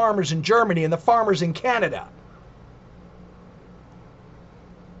France, and the farmers in Germany, and the farmers in Canada.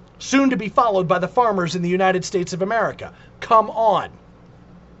 Soon to be followed by the farmers in the United States of America. Come on.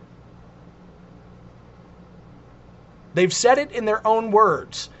 They've said it in their own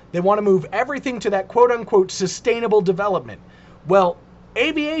words. They want to move everything to that quote-unquote sustainable development. Well,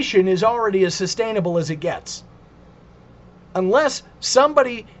 aviation is already as sustainable as it gets. Unless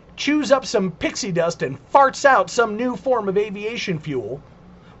somebody chews up some pixie dust and farts out some new form of aviation fuel,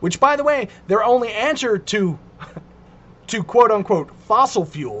 which, by the way, their only answer to quote-unquote fossil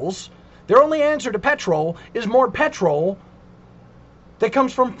fuels, their only answer to petrol is more petrol that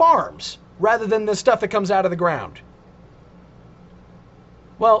comes from farms rather than the stuff that comes out of the ground.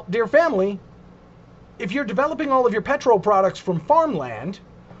 Well, dear family, if you're developing all of your petrol products from farmland,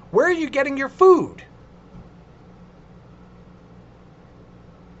 where are you getting your food?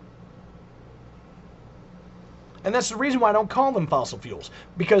 And that's the reason why I don't call them fossil fuels.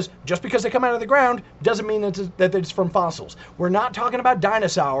 Because just because they come out of the ground doesn't mean that it's from fossils. We're not talking about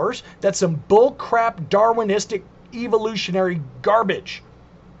dinosaurs. That's some bullcrap Darwinistic evolutionary garbage.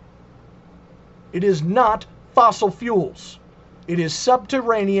 It is not fossil fuels. It is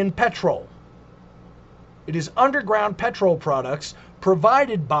subterranean petrol. It is underground petrol products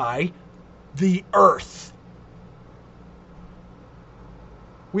provided by the earth.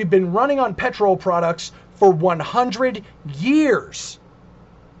 We've been running on petrol products for 100 years.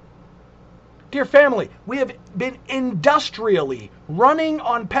 Dear family, we have been industrially running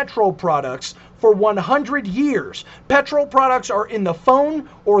on petrol products for 100 years. Petrol products are in the phone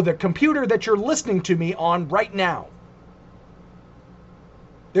or the computer that you're listening to me on right now.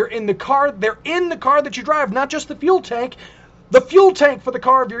 They're in the car that you drive, not just the fuel tank. The fuel tank for the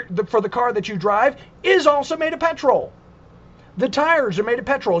car that you drive is also made of petrol. The tires are made of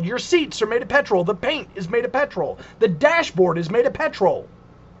petrol. Your seats are made of petrol. The paint is made of petrol. The dashboard is made of petrol.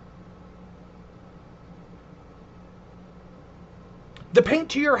 The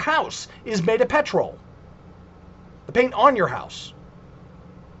paint to your house is made of petrol. The paint on your house.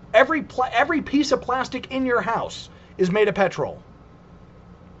 Every piece of plastic in your house is made of petrol.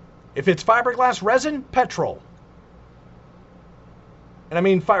 If it's fiberglass resin, petrol. And I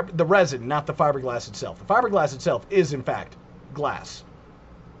mean the resin, not the fiberglass itself. The fiberglass itself is, in fact, glass.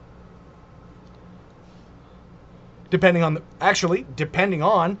 Depending on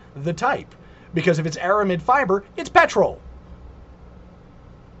the type. Because if it's aramid fiber, it's petrol.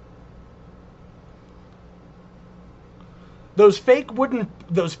 Those fake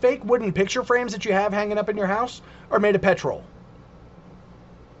wooden picture frames that you have hanging up in your house are made of petrol.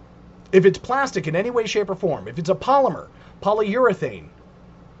 If it's plastic in any way, shape, or form, if it's a polymer, polyurethane,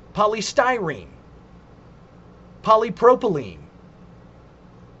 polystyrene, polypropylene,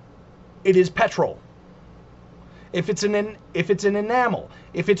 it is petrol. If it's an enamel,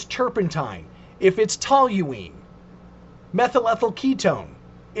 if it's turpentine, if it's toluene, methyl ethyl ketone,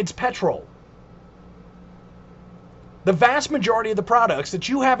 it's petrol. The vast majority of the products that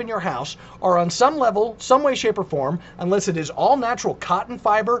you have in your house are on some level, some way, shape, or form, unless it is all natural cotton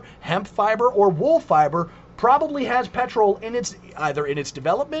fiber, hemp fiber, or wool fiber, probably has petrol in its, either in its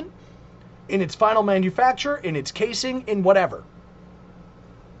development, in its final manufacture, in its casing, in whatever.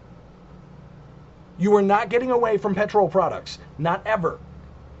 You are not getting away from petrol products. Not ever.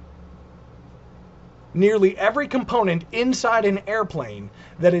 Nearly every component inside an airplane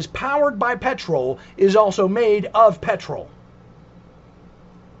that is powered by petrol is also made of petrol.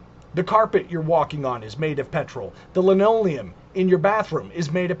 The carpet you're walking on is made of petrol. The linoleum in your bathroom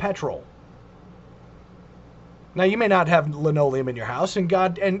is made of petrol. Now, you may not have linoleum in your house, and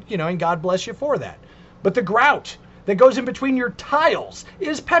God bless you for that. But the grout that goes in between your tiles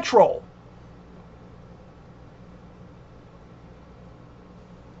is petrol.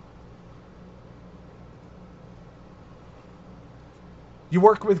 You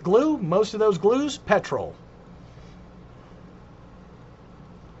work with glue, most of those glues, petrol.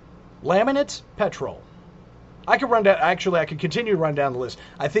 Laminates, petrol. I could run down. Actually, I could continue to run down the list.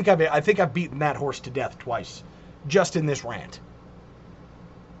 I think I've beaten that horse to death twice, just in this rant.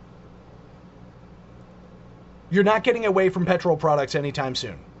 You're not getting away from petrol products anytime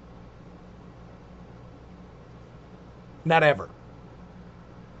soon. Not ever.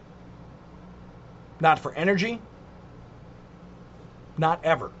 Not for energy. Not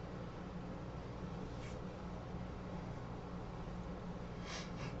ever.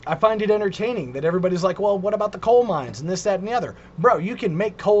 I find it entertaining that everybody's like, well, what about the coal mines and this, that, and the other? Bro, you can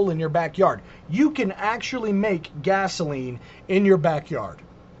make coal in your backyard. You can actually make gasoline in your backyard.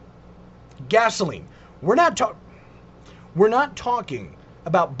 Gasoline. We're not talking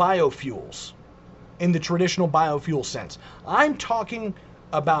about biofuels in the traditional biofuel sense. I'm talking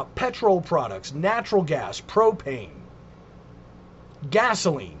about petrol products, natural gas, propane,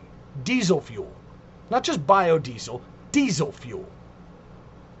 gasoline, diesel fuel. Not just biodiesel, diesel fuel.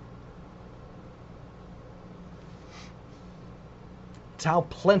 It's how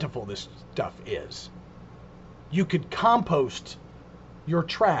plentiful this stuff is. You could compost your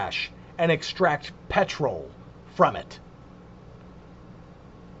trash and extract petrol from it.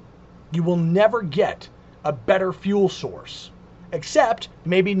 You will never get a better fuel source, except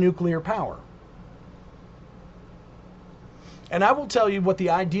maybe nuclear power. And I will tell you what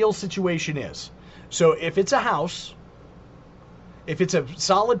the ideal situation is. So if it's a house, if it's a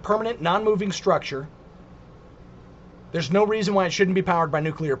solid, permanent, non-moving structure, there's no reason why it shouldn't be powered by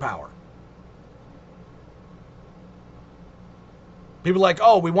nuclear power. People are like,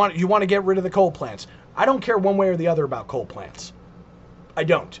 oh, you want to get rid of the coal plants. I don't care one way or the other about coal plants. I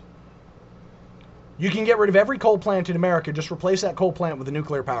don't. You can get rid of every coal plant in America, just replace that coal plant with a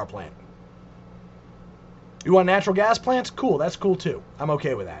nuclear power plant. You want natural gas plants? Cool, that's cool too. I'm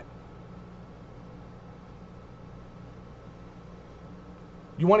okay with that.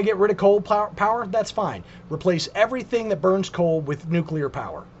 You want to get rid of coal power? That's fine. Replace everything that burns coal with nuclear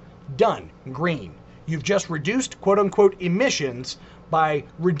power. Done. Green. You've just reduced, quote-unquote, emissions by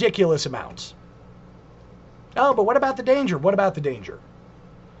ridiculous amounts. Oh, but what about the danger? What about the danger?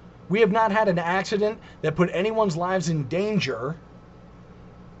 We have not had an accident that put anyone's lives in danger,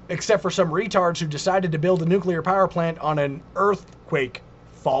 except for some retards who decided to build a nuclear power plant on an earthquake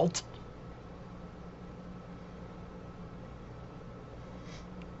fault.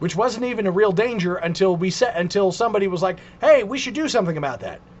 Which wasn't even a real danger until somebody was like, hey, we should do something about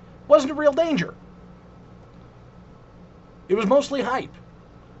that. Wasn't a real danger. It was mostly hype.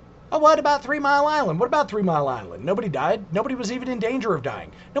 Oh, what about 3 Mile Island? What about 3 Mile Island? Nobody died. Nobody was even in danger of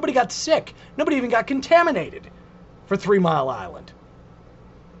dying. Nobody got sick. Nobody even got contaminated for 3 Mile Island.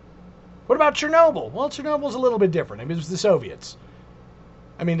 What about Chernobyl? Well, Chernobyl's a little bit different. I mean, it was the Soviets.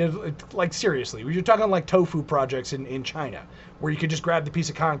 I mean, like, seriously, you're talking like tofu projects in China, where you could just grab the piece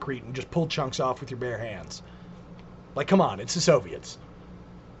of concrete and just pull chunks off with your bare hands. Like, come on, it's the Soviets.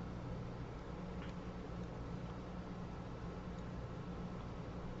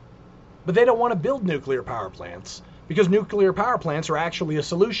 But they don't want to build nuclear power plants because nuclear power plants are actually a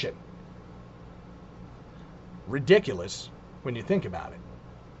solution. Ridiculous when you think about it.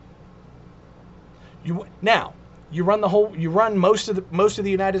 You run most of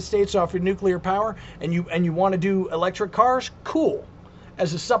the United States off your nuclear power, and you want to do electric cars? Cool.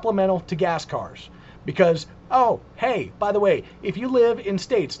 As a supplemental to gas cars. Because, oh, hey, by the way, if you live in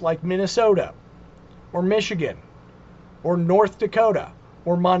states like Minnesota or Michigan or North Dakota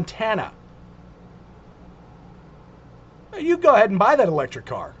or Montana, you go ahead and buy that electric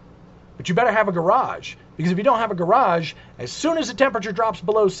car. But you better have a garage. Because if you don't have a garage, as soon as the temperature drops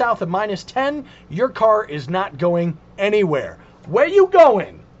below south of -10, your car is not going anywhere. Where you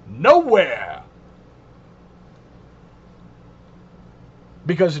going? Nowhere.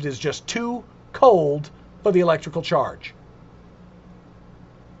 Because it is just too cold for the electrical charge.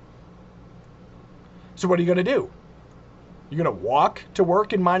 So what are you going to do? You're going to walk to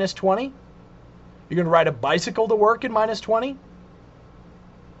work in minus 20? You're going to ride a bicycle to work in minus 20?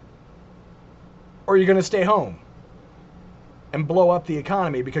 Or are you going to stay home and blow up the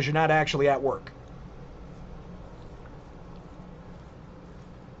economy because you're not actually at work?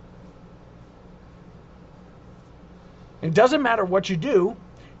 It doesn't matter what you do,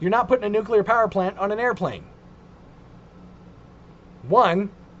 you're not putting a nuclear power plant on an airplane.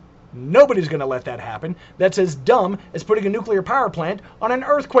 One, nobody's going to let that happen. That's as dumb as putting a nuclear power plant on an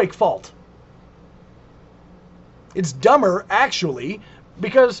earthquake fault. It's dumber, actually,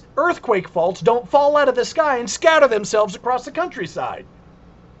 because earthquake faults don't fall out of the sky and scatter themselves across the countryside.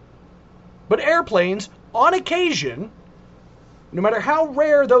 But airplanes, on occasion, no matter how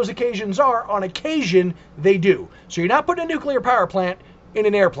rare those occasions are, on occasion they do. So you're not putting a nuclear power plant in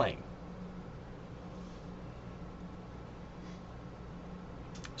an airplane.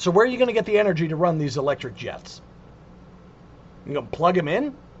 So where are you going to get the energy to run these electric jets? You going to plug them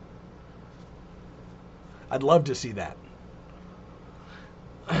in? I'd love to see that.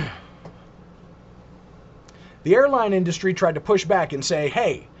 The airline industry tried to push back and say,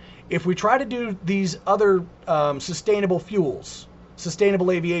 hey, if we try to do these other sustainable fuels, sustainable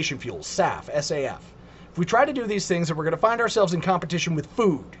aviation fuels, SAF, SAF, if we try to do these things, then we're going to find ourselves in competition with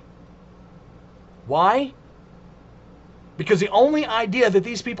food. Why? Because the only idea that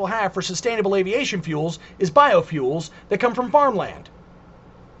these people have for sustainable aviation fuels is biofuels that come from farmland.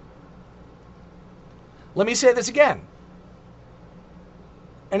 Let me say this again.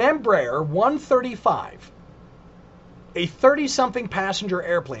 An Embraer 135, a 30-something passenger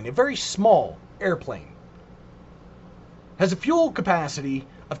airplane, a very small airplane, has a fuel capacity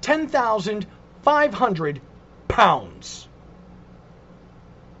of 10,500 pounds.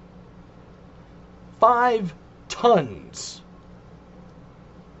 5 tons.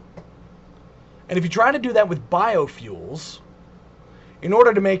 And if you try to do that with biofuels, in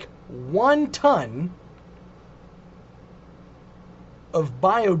order to make 1 ton of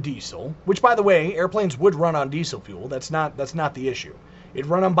biodiesel, which, by the way, airplanes would run on diesel fuel. That's not the issue. It'd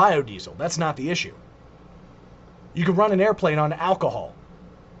run on biodiesel. That's not the issue. You can run an airplane on alcohol.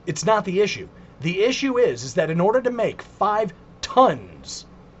 It's not the issue. The issue is that in order to make 5 tons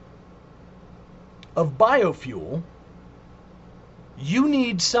of biofuel, you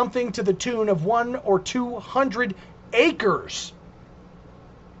need something to the tune of 100 or 200 acres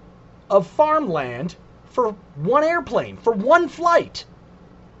of farmland for one airplane, for one flight.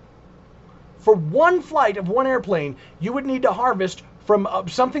 For one flight of one airplane, you would need to harvest from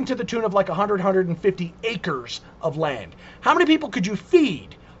something to the tune of like 150 acres of land. How many people could you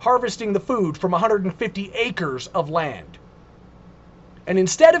feed harvesting the food from 150 acres of land? And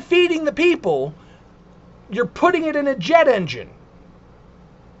instead of feeding the people, you're putting it in a jet engine.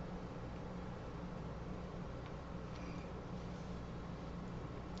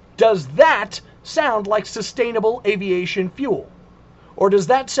 Does that sound like sustainable aviation fuel? Or does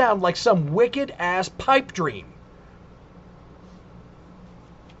that sound like some wicked-ass pipe dream?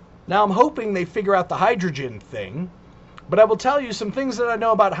 Now, I'm hoping they figure out the hydrogen thing, but I will tell you some things that I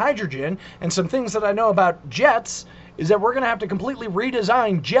know about hydrogen and some things that I know about jets is that we're going to have to completely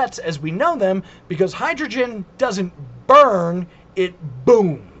redesign jets as we know them because hydrogen doesn't burn, it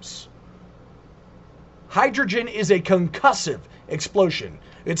booms. Hydrogen is a concussive explosion.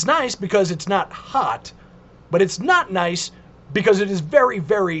 It's nice because it's not hot, but it's not nice because it is very,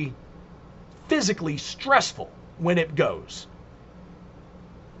 very physically stressful when it goes.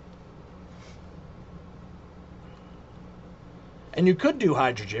 And you could do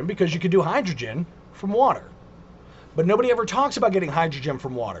hydrogen because you could do hydrogen from water. But nobody ever talks about getting hydrogen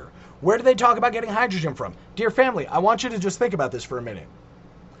from water. Where do they talk about getting hydrogen from? Dear family, I want you to just think about this for a minute.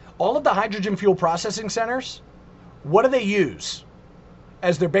 All of the hydrogen fuel processing centers, what do they use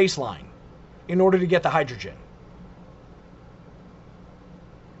as their baseline in order to get the hydrogen?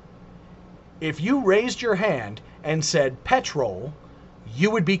 If you raised your hand and said petrol, you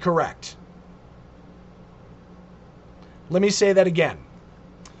would be correct. Let me say that again.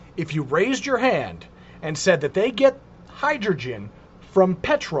 If you raised your hand and said that they get hydrogen from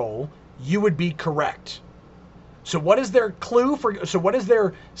petrol, you would be correct. So what is their clue for, so what is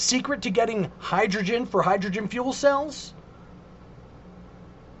their secret to getting hydrogen for hydrogen fuel cells?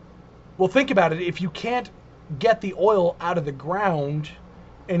 Well, think about it. If you can't get the oil out of the ground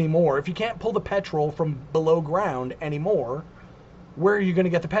anymore, if you can't pull the petrol from below ground anymore, where are you going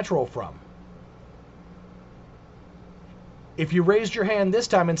to get the petrol from? If you raised your hand this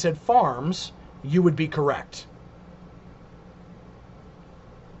time and said farms, you would be correct.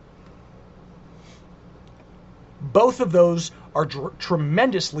 Both of those are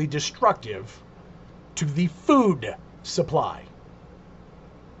tremendously destructive to the food supply.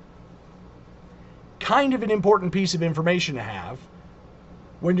 Kind of an important piece of information to have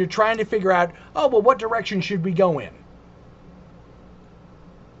when you're trying to figure out, oh, well, what direction should we go in?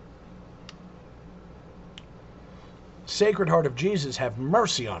 Sacred Heart of Jesus, have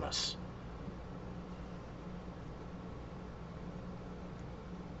mercy on us.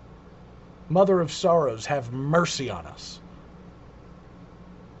 Mother of Sorrows, have mercy on us.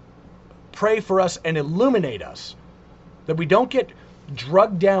 Pray for us and illuminate us, that we don't get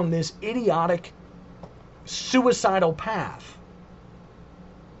drugged down this idiotic, suicidal path.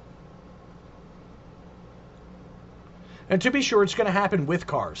 And to be sure, it's going to happen with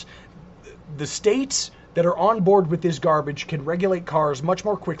cars. The states that are on board with this garbage can regulate cars much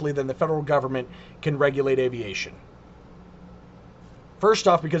more quickly than the federal government can regulate aviation. First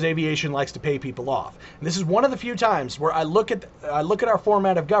off, because aviation likes to pay people off. And this is one of the few times where I look at our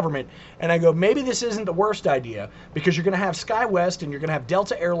format of government and I go, maybe this isn't the worst idea, because you're going to have SkyWest and you're going to have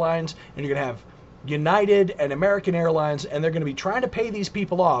Delta Airlines and you're going to have United and American Airlines, and they're going to be trying to pay these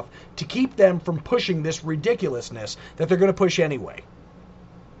people off to keep them from pushing this ridiculousness that they're going to push anyway.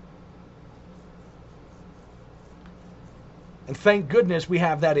 And thank goodness we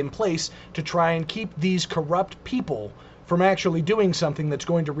have that in place to try and keep these corrupt people from actually doing something that's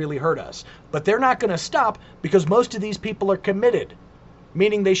going to really hurt us. But they're not going to stop, because most of these people are committed,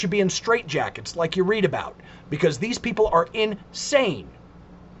 meaning they should be in straitjackets like you read about, because these people are insane.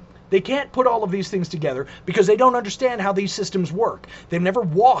 They can't put all of these things together because they don't understand how these systems work. They've never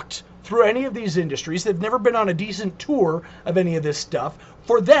walked through any of these industries. They've never been on a decent tour of any of this stuff.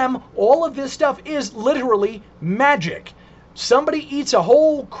 For them, all of this stuff is literally magic. Somebody eats a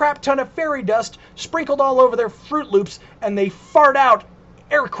whole crap ton of fairy dust sprinkled all over their Fruit Loops, and they fart out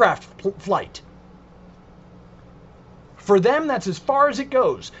aircraft flight. For them, that's as far as it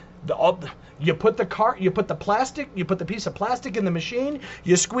goes. You put the piece of plastic in the machine,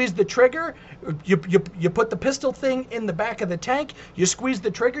 you squeeze the trigger, you put the pistol thing in the back of the tank, you squeeze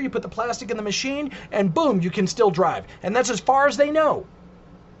the trigger, you put the plastic in the machine, and boom, you can still drive. And that's as far as they know.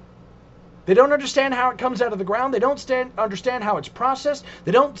 They don't understand how it comes out of the ground. They don't understand how it's processed.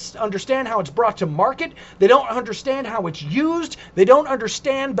 They don't understand how it's brought to market. They don't understand how it's used. They don't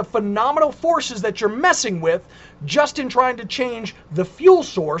understand the phenomenal forces that you're messing with just in trying to change the fuel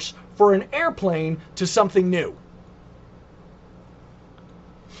source for an airplane to something new.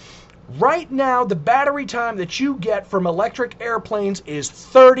 Right now, the battery time that you get from electric airplanes is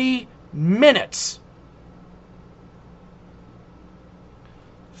 30 minutes.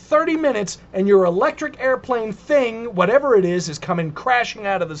 30 minutes, and your electric airplane thing, whatever it is coming crashing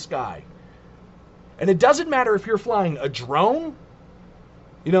out of the sky. And it doesn't matter if you're flying a drone,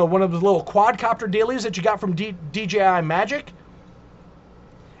 you know, one of those little quadcopter dealies that you got from DJI Magic.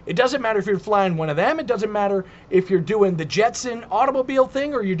 It doesn't matter if you're flying one of them. It doesn't matter if you're doing the Jetson automobile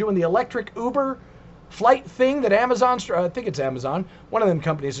thing or you're doing the electric Uber flight thing that Amazon's, I think it's Amazon, one of them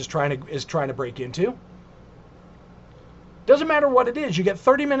companies is trying to break into. Doesn't matter what it is. You get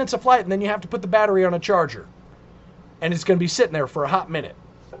 30 minutes of flight, and then you have to put the battery on a charger. And it's going to be sitting there for a hot minute.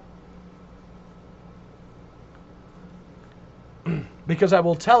 Because I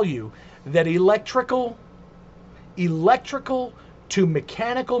will tell you that electrical to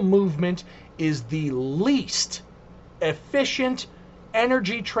mechanical movement is the least efficient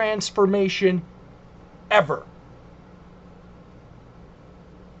energy transformation ever.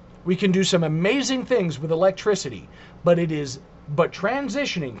 We can do some amazing things with electricity, but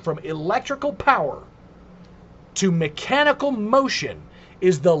transitioning from electrical power to mechanical motion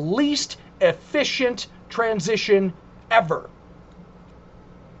is the least efficient transition ever.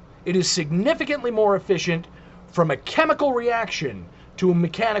 It is significantly more efficient from a chemical reaction to a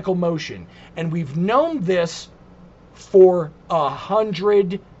mechanical motion. And we've known this for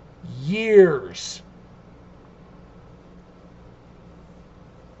 100 years.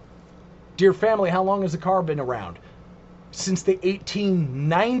 Dear family, how long has the car been around? Since the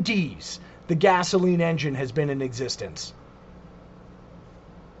 1890s, the gasoline engine has been in existence.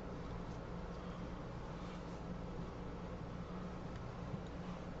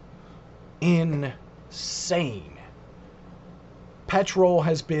 Insane. Petrol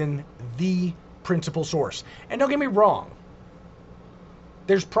has been the principal source. And don't get me wrong,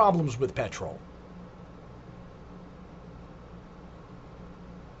 there's problems with petrol.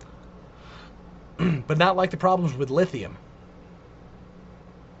 But not like the problems with lithium.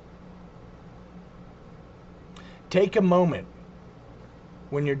 Take a moment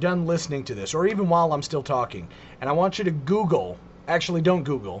when you're done listening to this, or even while I'm still talking, and I want you to Google, actually don't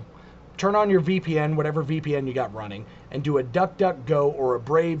Google, turn on your VPN, whatever VPN you got running, and do a DuckDuckGo or a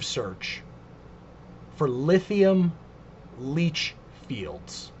Brave search for lithium leach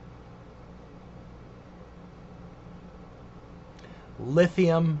fields.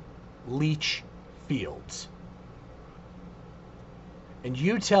 Lithium leach fields. And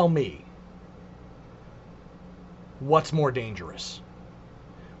you tell me what's more dangerous.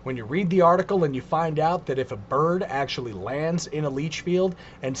 When you read the article and you find out that if a bird actually lands in a leach field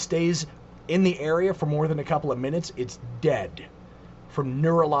and stays in the area for more than a couple of minutes, it's dead from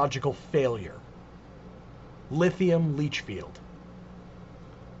neurological failure. Lithium leach field.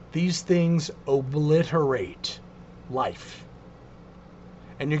 These things obliterate life.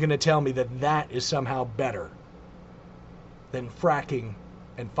 And you're going to tell me that that is somehow better than fracking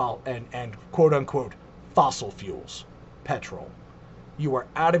and quote-unquote fossil fuels, petrol. You are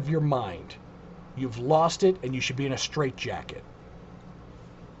out of your mind. You've lost it, and you should be in a straitjacket.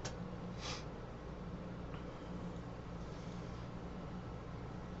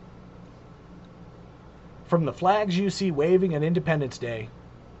 From the flags you see waving on Independence Day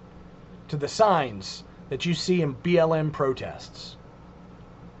to the signs that you see in BLM protests,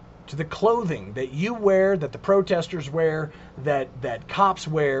 to the clothing that you wear, that the protesters wear, that cops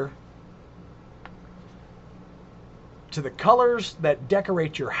wear, to the colors that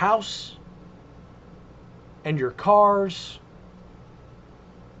decorate your house and your cars,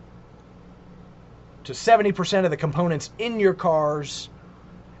 to 70% of the components in your cars,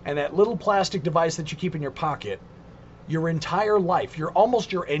 and that little plastic device that you keep in your pocket, your entire life,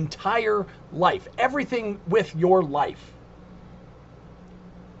 almost your entire life, everything with your life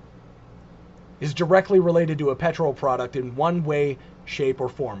is directly related to a petrol product in one way, shape, or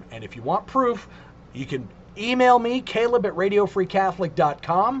form. And if you want proof, you can email me,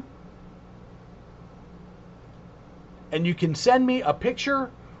 Caleb@RadioFreeCatholic.com, and you can send me a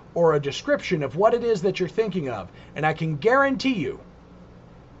picture or a description of what it is that you're thinking of. And I can guarantee you,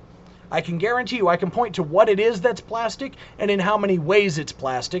 I can point to what it is that's plastic and in how many ways it's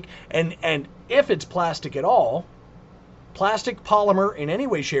plastic, and if it's plastic at all, plastic, polymer, in any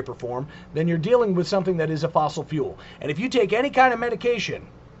way, shape, or form, then you're dealing with something that is a fossil fuel. And if you take any kind of medication,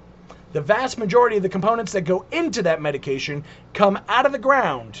 the vast majority of the components that go into that medication come out of the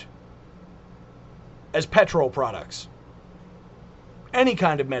ground as petrol products. Any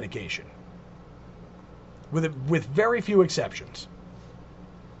kind of medication. With very few exceptions.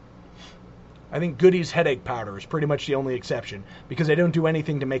 I think Goody's headache powder is pretty much the only exception, because they don't do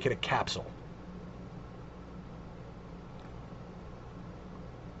anything to make it a capsule.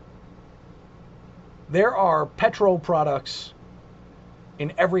 There are petrol products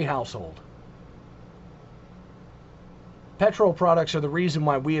in every household. Petrol products are the reason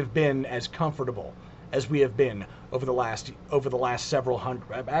why we have been as comfortable as we have been over the last several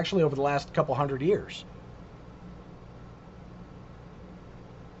hundred, actually over the last couple hundred years.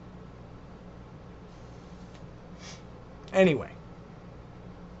 Anyway,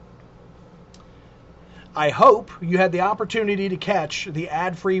 I hope you had the opportunity to catch the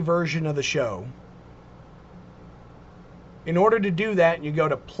ad-free version of the show. In order to do that, you go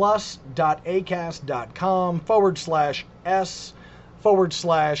to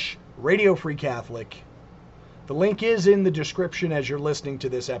plus.acast.com/s/Radio Free Catholic. The link is in the description as you're listening to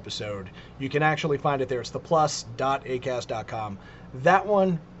this episode. You can actually find it there. It's the plus.acast.com. That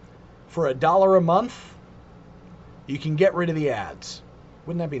one, for $1 a month, you can get rid of the ads.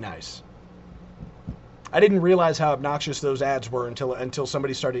 Wouldn't that be nice? I didn't realize how obnoxious those ads were until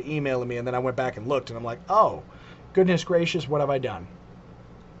somebody started emailing me, and then I went back and looked, and I'm like, oh, goodness gracious, what have I done?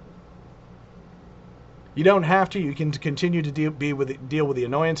 You don't have to. You can continue to deal with the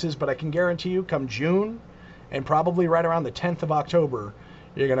annoyances, but I can guarantee you, come June, and probably right around the 10th of October,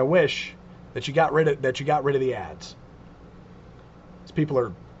 you're going to wish that you got rid of the ads. These people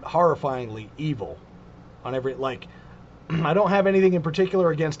are horrifyingly evil on every, like, I don't have anything in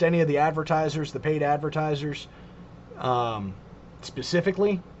particular against any of the advertisers, the paid advertisers,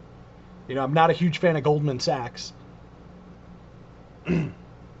 specifically. You know, I'm not a huge fan of Goldman Sachs.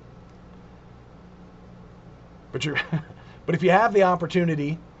 But if you have the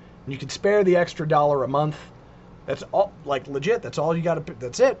opportunity, and you can spare the extra $1 a month, that's all, like, legit, that's all you got to,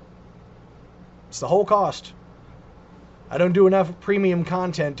 that's it. It's the whole cost. I don't do enough premium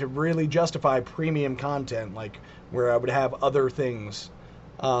content to really justify premium content, like where I would have other things.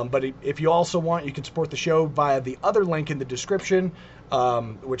 But if you also want, you can support the show via the other link in the description,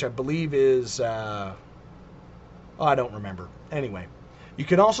 which I believe is, I don't remember. Anyway, you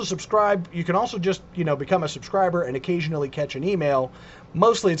can also subscribe. You can also just, become a subscriber and occasionally catch an email.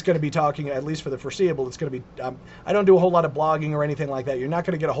 Mostly it's going to be talking, at least for the foreseeable, it's going to be, I don't do a whole lot of blogging or anything like that. You're not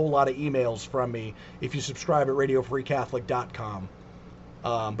going to get a whole lot of emails from me if you subscribe at RadioFreeCatholic.com.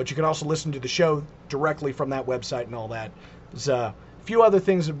 But you can also listen to the show directly from that website and all that. There's a few other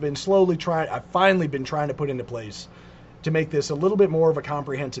things I've finally been trying to put into place to make this a little bit more of a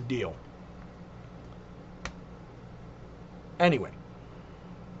comprehensive deal. Anyway,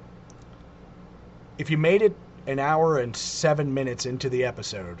 if you made it an hour and 7 minutes into the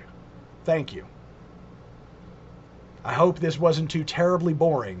episode, thank you. I hope this wasn't too terribly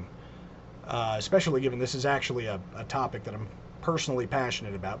boring, especially given this is actually a topic that I'm personally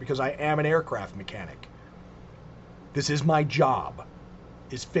passionate about, because I am an aircraft mechanic. This is my job,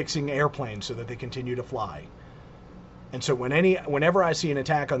 is fixing airplanes so that they continue to fly. And so whenever I see an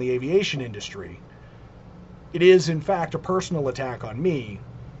attack on the aviation industry, it is in fact a personal attack on me,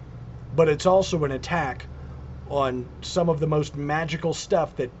 but it's also an attack on some of the most magical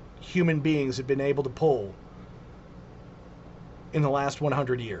stuff that human beings have been able to pull in the last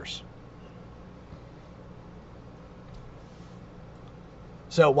 100 years.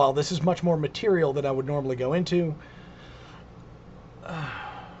 So while this is much more material than I would normally go into,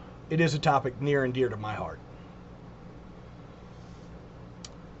 it is a topic near and dear to my heart.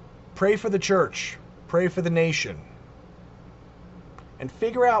 Pray for the church, pray for the nation, and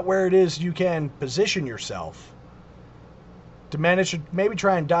figure out where it is you can position yourself to manage to maybe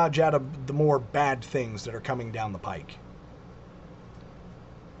try and dodge out of the more bad things that are coming down the pike.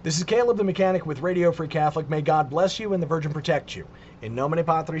 This is Caleb the Mechanic with Radio Free Catholic. May God bless you and the Virgin protect you. In nomine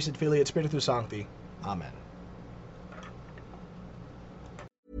Patris et Filii et Spiritus Sancti. Amen.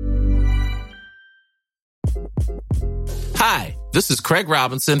 Hi, this is Craig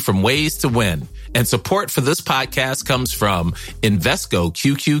Robinson from Ways to Win, and support for this podcast comes from Invesco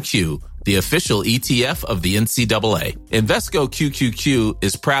QQQ, the official ETF of the NCAA. Invesco QQQ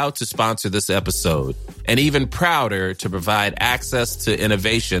is proud to sponsor this episode, and even prouder to provide access to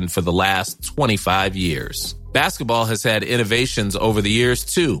innovation for the last 25 years. Basketball has had innovations over the years,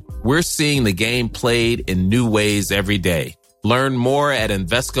 too. We're seeing the game played in new ways every day. Learn more at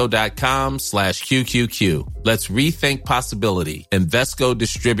Invesco.com/QQQ. Let's rethink possibility. Invesco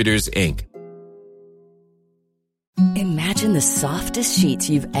Distributors, Inc. Imagine the softest sheets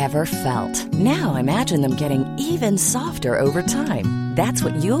you've ever felt. Now imagine them getting even softer over time. That's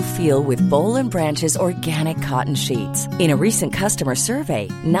what you'll feel with Boll & Branch's organic cotton sheets. In a recent customer survey,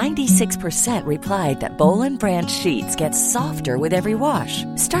 96% replied that Boll & Branch sheets get softer with every wash.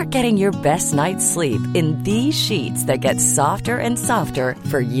 Start getting your best night's sleep in these sheets that get softer and softer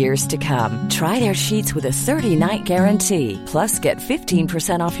for years to come. Try their sheets with a 30-night guarantee. Plus, get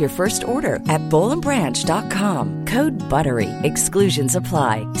 15% off your first order at bollandbranch.com. Code BUTTERY. Exclusions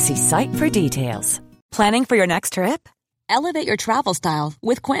apply. See site for details. Planning for your next trip? Elevate your travel style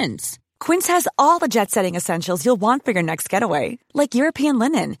with Quince. Quince has all the jet-setting essentials you'll want for your next getaway, like European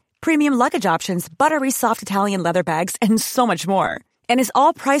linen, premium luggage options, buttery soft Italian leather bags, and so much more. And is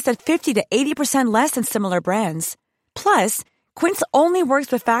all priced at 50 to 80% less than similar brands. Plus, Quince only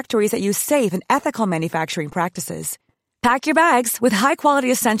works with factories that use safe and ethical manufacturing practices. Pack your bags with high-quality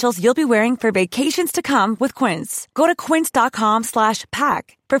essentials you'll be wearing for vacations to come with Quince. Go to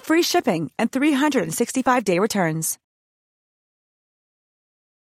quince.com/pack for free shipping and 365-day returns.